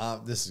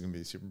food? this is gonna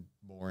be super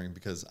boring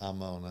because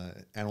I'm on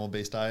an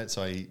animal-based diet,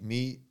 so I eat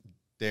meat,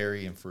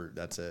 dairy, and fruit.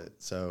 That's it.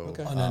 So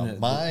Okay. Oh, no.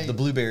 my The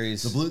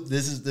blueberries.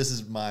 This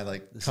is my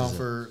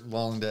comfort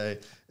long day.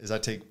 Is I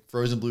take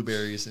frozen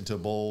blueberries into a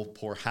bowl,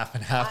 pour half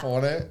and half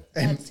on it,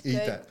 and That's eat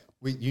good. that.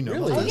 You know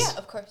Really? about Oh this? yeah,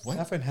 of course. What?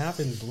 Half and half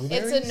in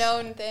blueberries? It's a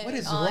known thing. What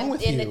is wrong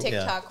with in you? the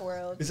TikTok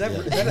world? Is that, Yeah.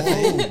 is that a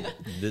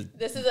thing?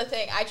 This is a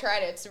thing. I tried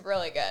it. It's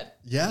really good.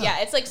 Yeah. Yeah,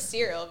 it's like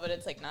cereal, but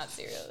it's like not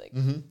cereal. Like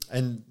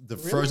And the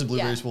frozen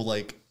blueberries Yeah. will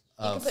like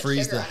can put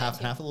freeze sugar the on it, half too.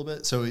 and half a little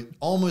bit, so it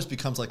almost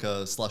becomes like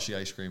a slushy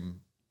ice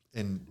cream.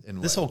 In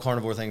This a way. whole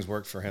carnivore thing's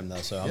worked for him though,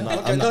 so I'm Yeah. not.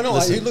 Okay, I'm not no,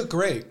 listen, you look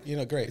great. You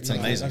look great. It's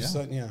amazing, It's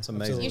amazing.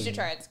 absolutely. you should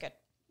try it. It's good.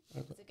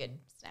 It's a good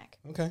snack.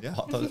 Okay. Yeah.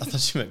 I thought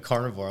she meant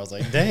carnivore. I was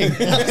like, dang.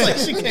 I was like,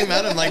 she came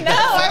at him like No, that.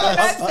 I would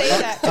not say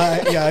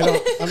that. Yeah, I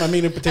don't. I'm a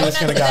meat and I potatoes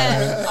would not kind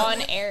of say guy. that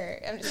on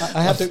air. I'm just,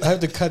 I have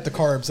to cut the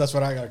carbs. That's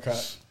what I got to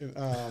cut.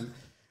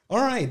 All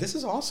right, this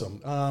is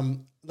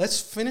awesome.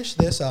 Let's finish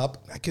this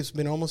up. It's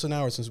been almost an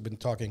hour since we've been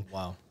talking.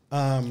 Wow.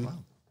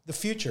 The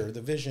future,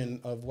 the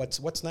vision of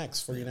what's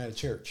next for United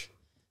Church.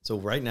 So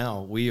right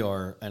now we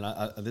are, and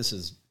this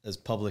is as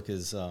public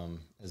as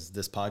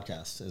this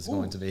podcast is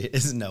going to be.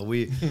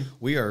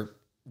 We are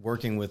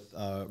working with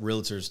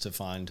realtors to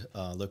find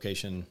a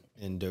location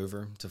in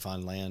Dover, to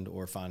find land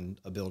or find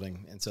a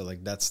building, and so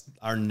like that's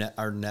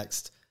our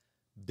next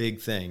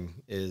big thing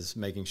is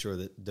making sure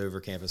that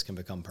Dover campus can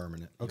become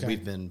permanent. Okay.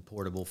 We've been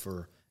portable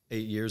for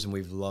 8 years, and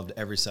we've loved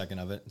every second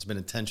of it. It's been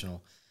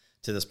intentional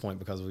to this point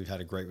because we've had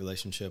a great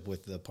relationship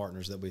with the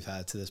partners that we've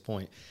had to this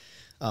point.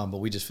 But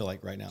we just feel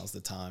like right now is the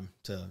time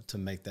to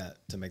make that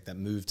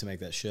move, to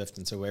make that shift,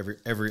 and so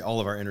all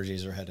of our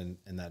energies are heading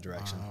in that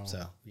direction. Wow.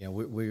 So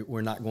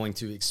we're not going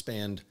to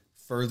expand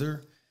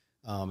further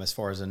as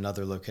far as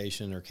another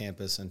location or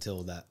campus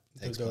until that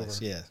takes place.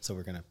 Dover. Yeah, so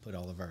we're going to put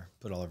all of our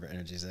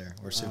energies there.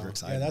 We're super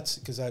excited. Yeah, that's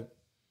because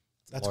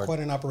that's Large. quite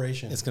an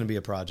operation. It's going to be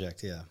a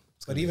project. Yeah.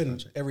 But even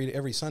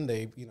every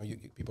Sunday,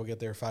 people get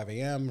there 5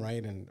 a.m.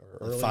 right and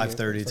or early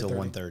 5:30 till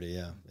 1:30.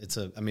 Yeah,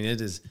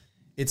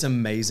 it's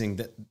amazing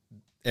that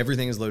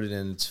everything is loaded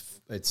in.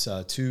 It's 2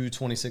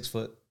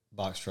 26-foot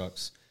box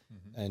trucks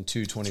and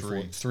three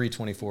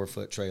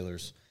 24-foot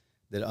trailers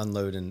that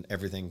unload, and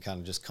everything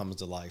kind of just comes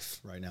to life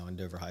right now in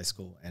Dover High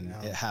School, and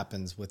it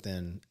happens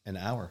within an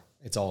hour.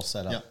 It's all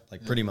set up,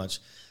 pretty much.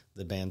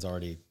 The band's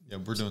already. Yeah,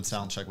 we're doing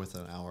sound check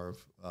within an hour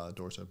of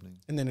doors opening.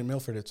 And then in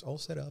Milford, it's all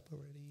set up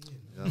already.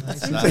 Yeah,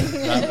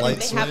 that light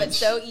they have it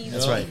switch. so easy.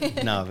 That's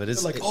right. No, but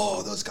it's They're like,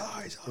 oh, those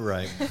guys.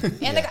 right.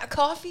 And they got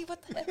coffee.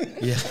 What the heck?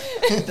 Yeah.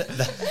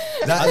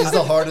 That is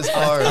the hardest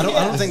part. I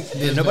don't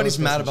think nobody's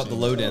mad about the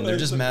load in. They're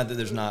just mad that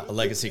there's not a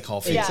legacy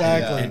coffee. Yeah.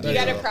 Exactly. And You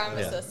got to Dover.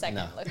 promise Yeah. a second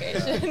No.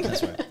 location.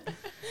 That's right.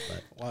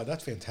 Wow,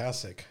 that's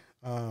fantastic.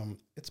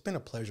 It's been a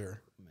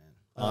pleasure.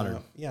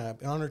 Honored.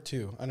 Honored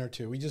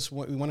too.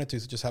 We wanted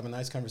to just have a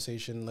nice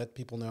conversation, let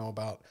people know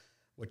about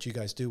what you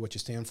guys do, what you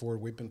stand for.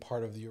 We've been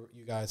part of you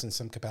guys in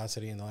some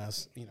capacity in the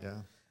last,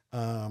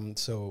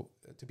 so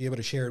to be able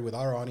to share it with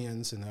our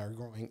audience and our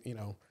growing,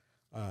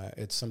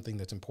 it's something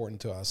that's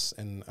important to us,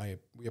 and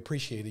we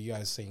appreciate you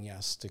guys saying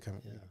yes to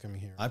coming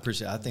here. I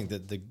appreciate it. I think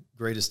that the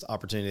greatest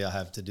opportunity I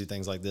have to do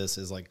things like this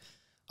is like,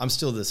 I'm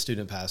still the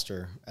student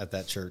pastor at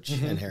that church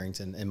in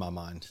Harrington in my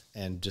mind,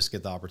 and just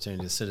get the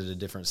opportunity to sit at a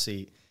different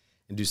seat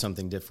and do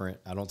something different.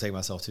 I don't take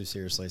myself too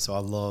seriously, so I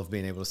love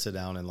being able to sit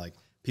down and like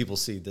people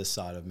see this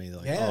side of me,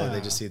 like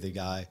they just see the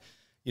guy,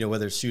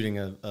 whether it's shooting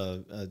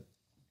a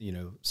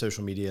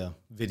social media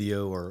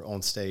video or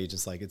on stage.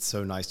 It's like, it's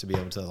so nice to be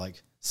able to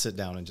like sit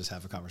down and just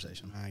have a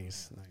conversation.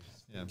 Nice.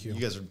 Yeah, you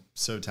guys are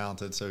so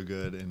talented, so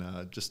good,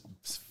 and just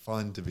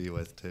fun to be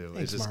with too.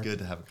 Thanks, it's just Mark. good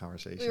to have a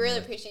conversation. We really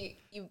appreciate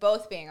you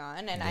both being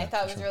on, and I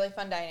thought it was a really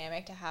fun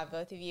dynamic to have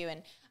both of you.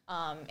 And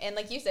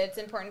like you said, it's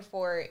important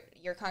for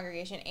your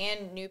congregation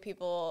and new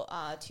people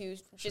to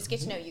just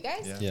get to know you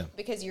guys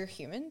because you're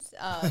humans,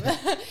 and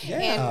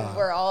we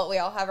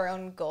all have our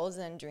own goals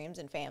and dreams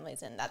and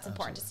families, and that's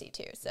important to see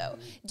too. So,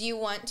 do you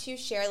want to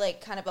share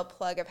like kind of a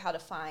plug of how to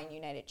find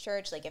United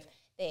Church, like if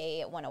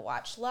they want to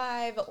watch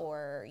live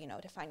or,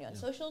 to find you on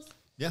socials?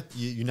 Yeah,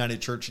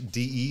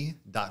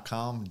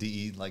 UnitedChurchDE.com,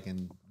 DE like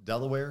in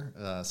Delaware.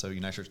 So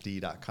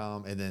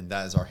UnitedChurchDE.com. And then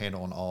that is our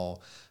handle on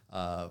all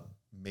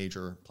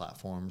major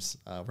platforms.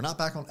 We're not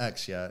back on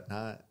X yet,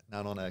 not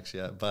on X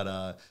yet,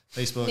 but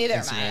Facebook, Neither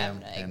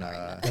Instagram, am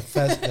I.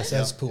 and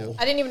cesspool.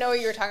 I didn't even know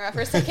what you were talking about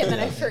for a second, then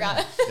I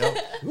forgot.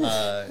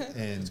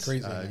 And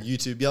crazy,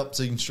 YouTube. Yep.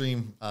 So you can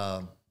stream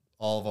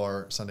all of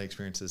our Sunday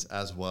experiences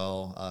as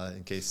well.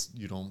 In case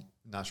you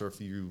not sure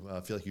if you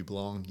feel like you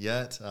belong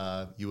yet,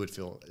 you would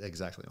feel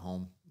exactly at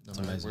home no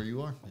matter where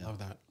you are. I love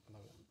that.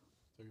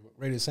 So you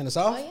ready to send us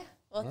off? Oh, yeah.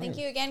 Well, thank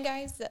you again,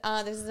 guys.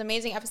 This is an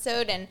amazing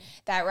episode, and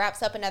that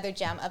wraps up another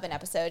gem of an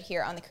episode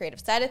here on the creative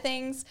side of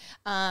things.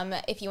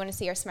 If you want to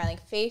see our smiling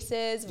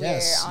faces, we're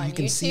on you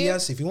can YouTube. see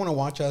us. If you want to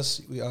watch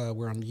us,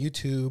 we're on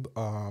YouTube,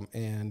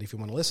 and if you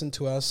want to listen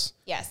to us.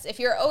 Yes, if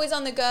you're always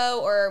on the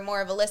go or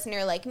more of a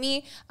listener like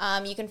me,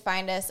 you can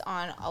find us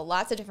on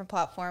lots of different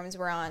platforms.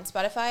 We're on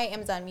Spotify,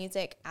 Amazon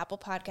Music, Apple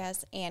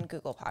Podcasts, and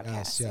Google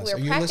Podcasts. Yes.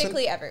 We're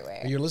practically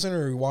everywhere. Are you a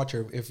listener or a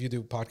watcher? If you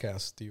do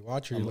podcasts, do you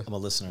watch? Or I'm a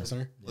listener.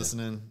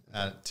 Listening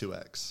at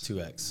 2X.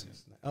 2X.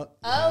 Oh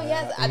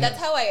yes, that's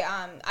how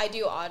I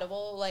do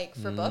Audible like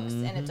for books,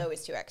 and it's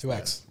always 2X.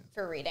 2X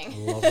for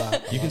reading. Love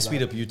that. You can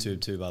speed up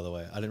YouTube too, by the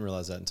way. I didn't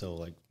realize that until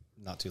like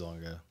not too long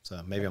ago. So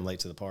maybe I'm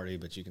late to the party,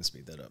 but you can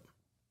speed that up.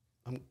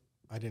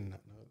 I did not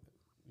know.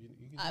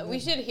 We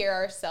should hear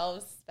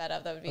ourselves sped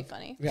up. That would be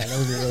funny. Yeah, that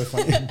would be really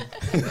funny.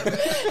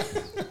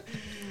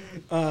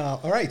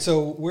 All right,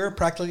 so we're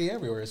practically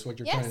everywhere is what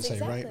you're trying to say,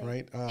 exactly.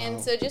 right? And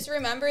so just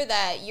remember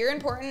that you're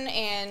important,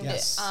 and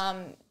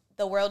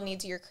the world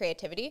needs your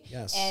creativity.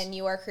 Yes. And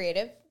you are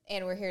creative,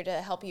 and we're here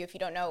to help you if you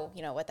don't know,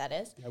 what that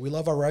is. Yeah, we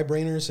love our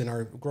right-brainers and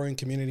our growing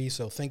community,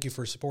 so thank you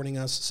for supporting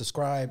us.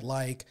 Subscribe,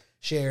 like,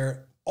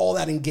 share, all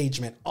that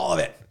engagement, all of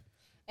it.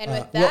 And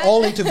with that, we're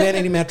all into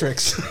vanity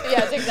metrics.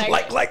 Yes, exactly.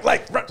 like,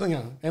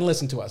 and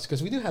listen to us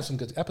because we do have some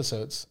good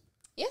episodes.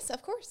 Yes,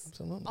 of course.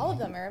 Absolutely. All of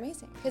them are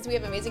amazing because we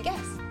have amazing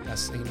guests.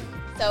 Yes, amen.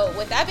 So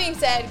with that being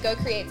said, go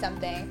create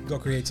something. Go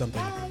create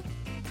something. Bye.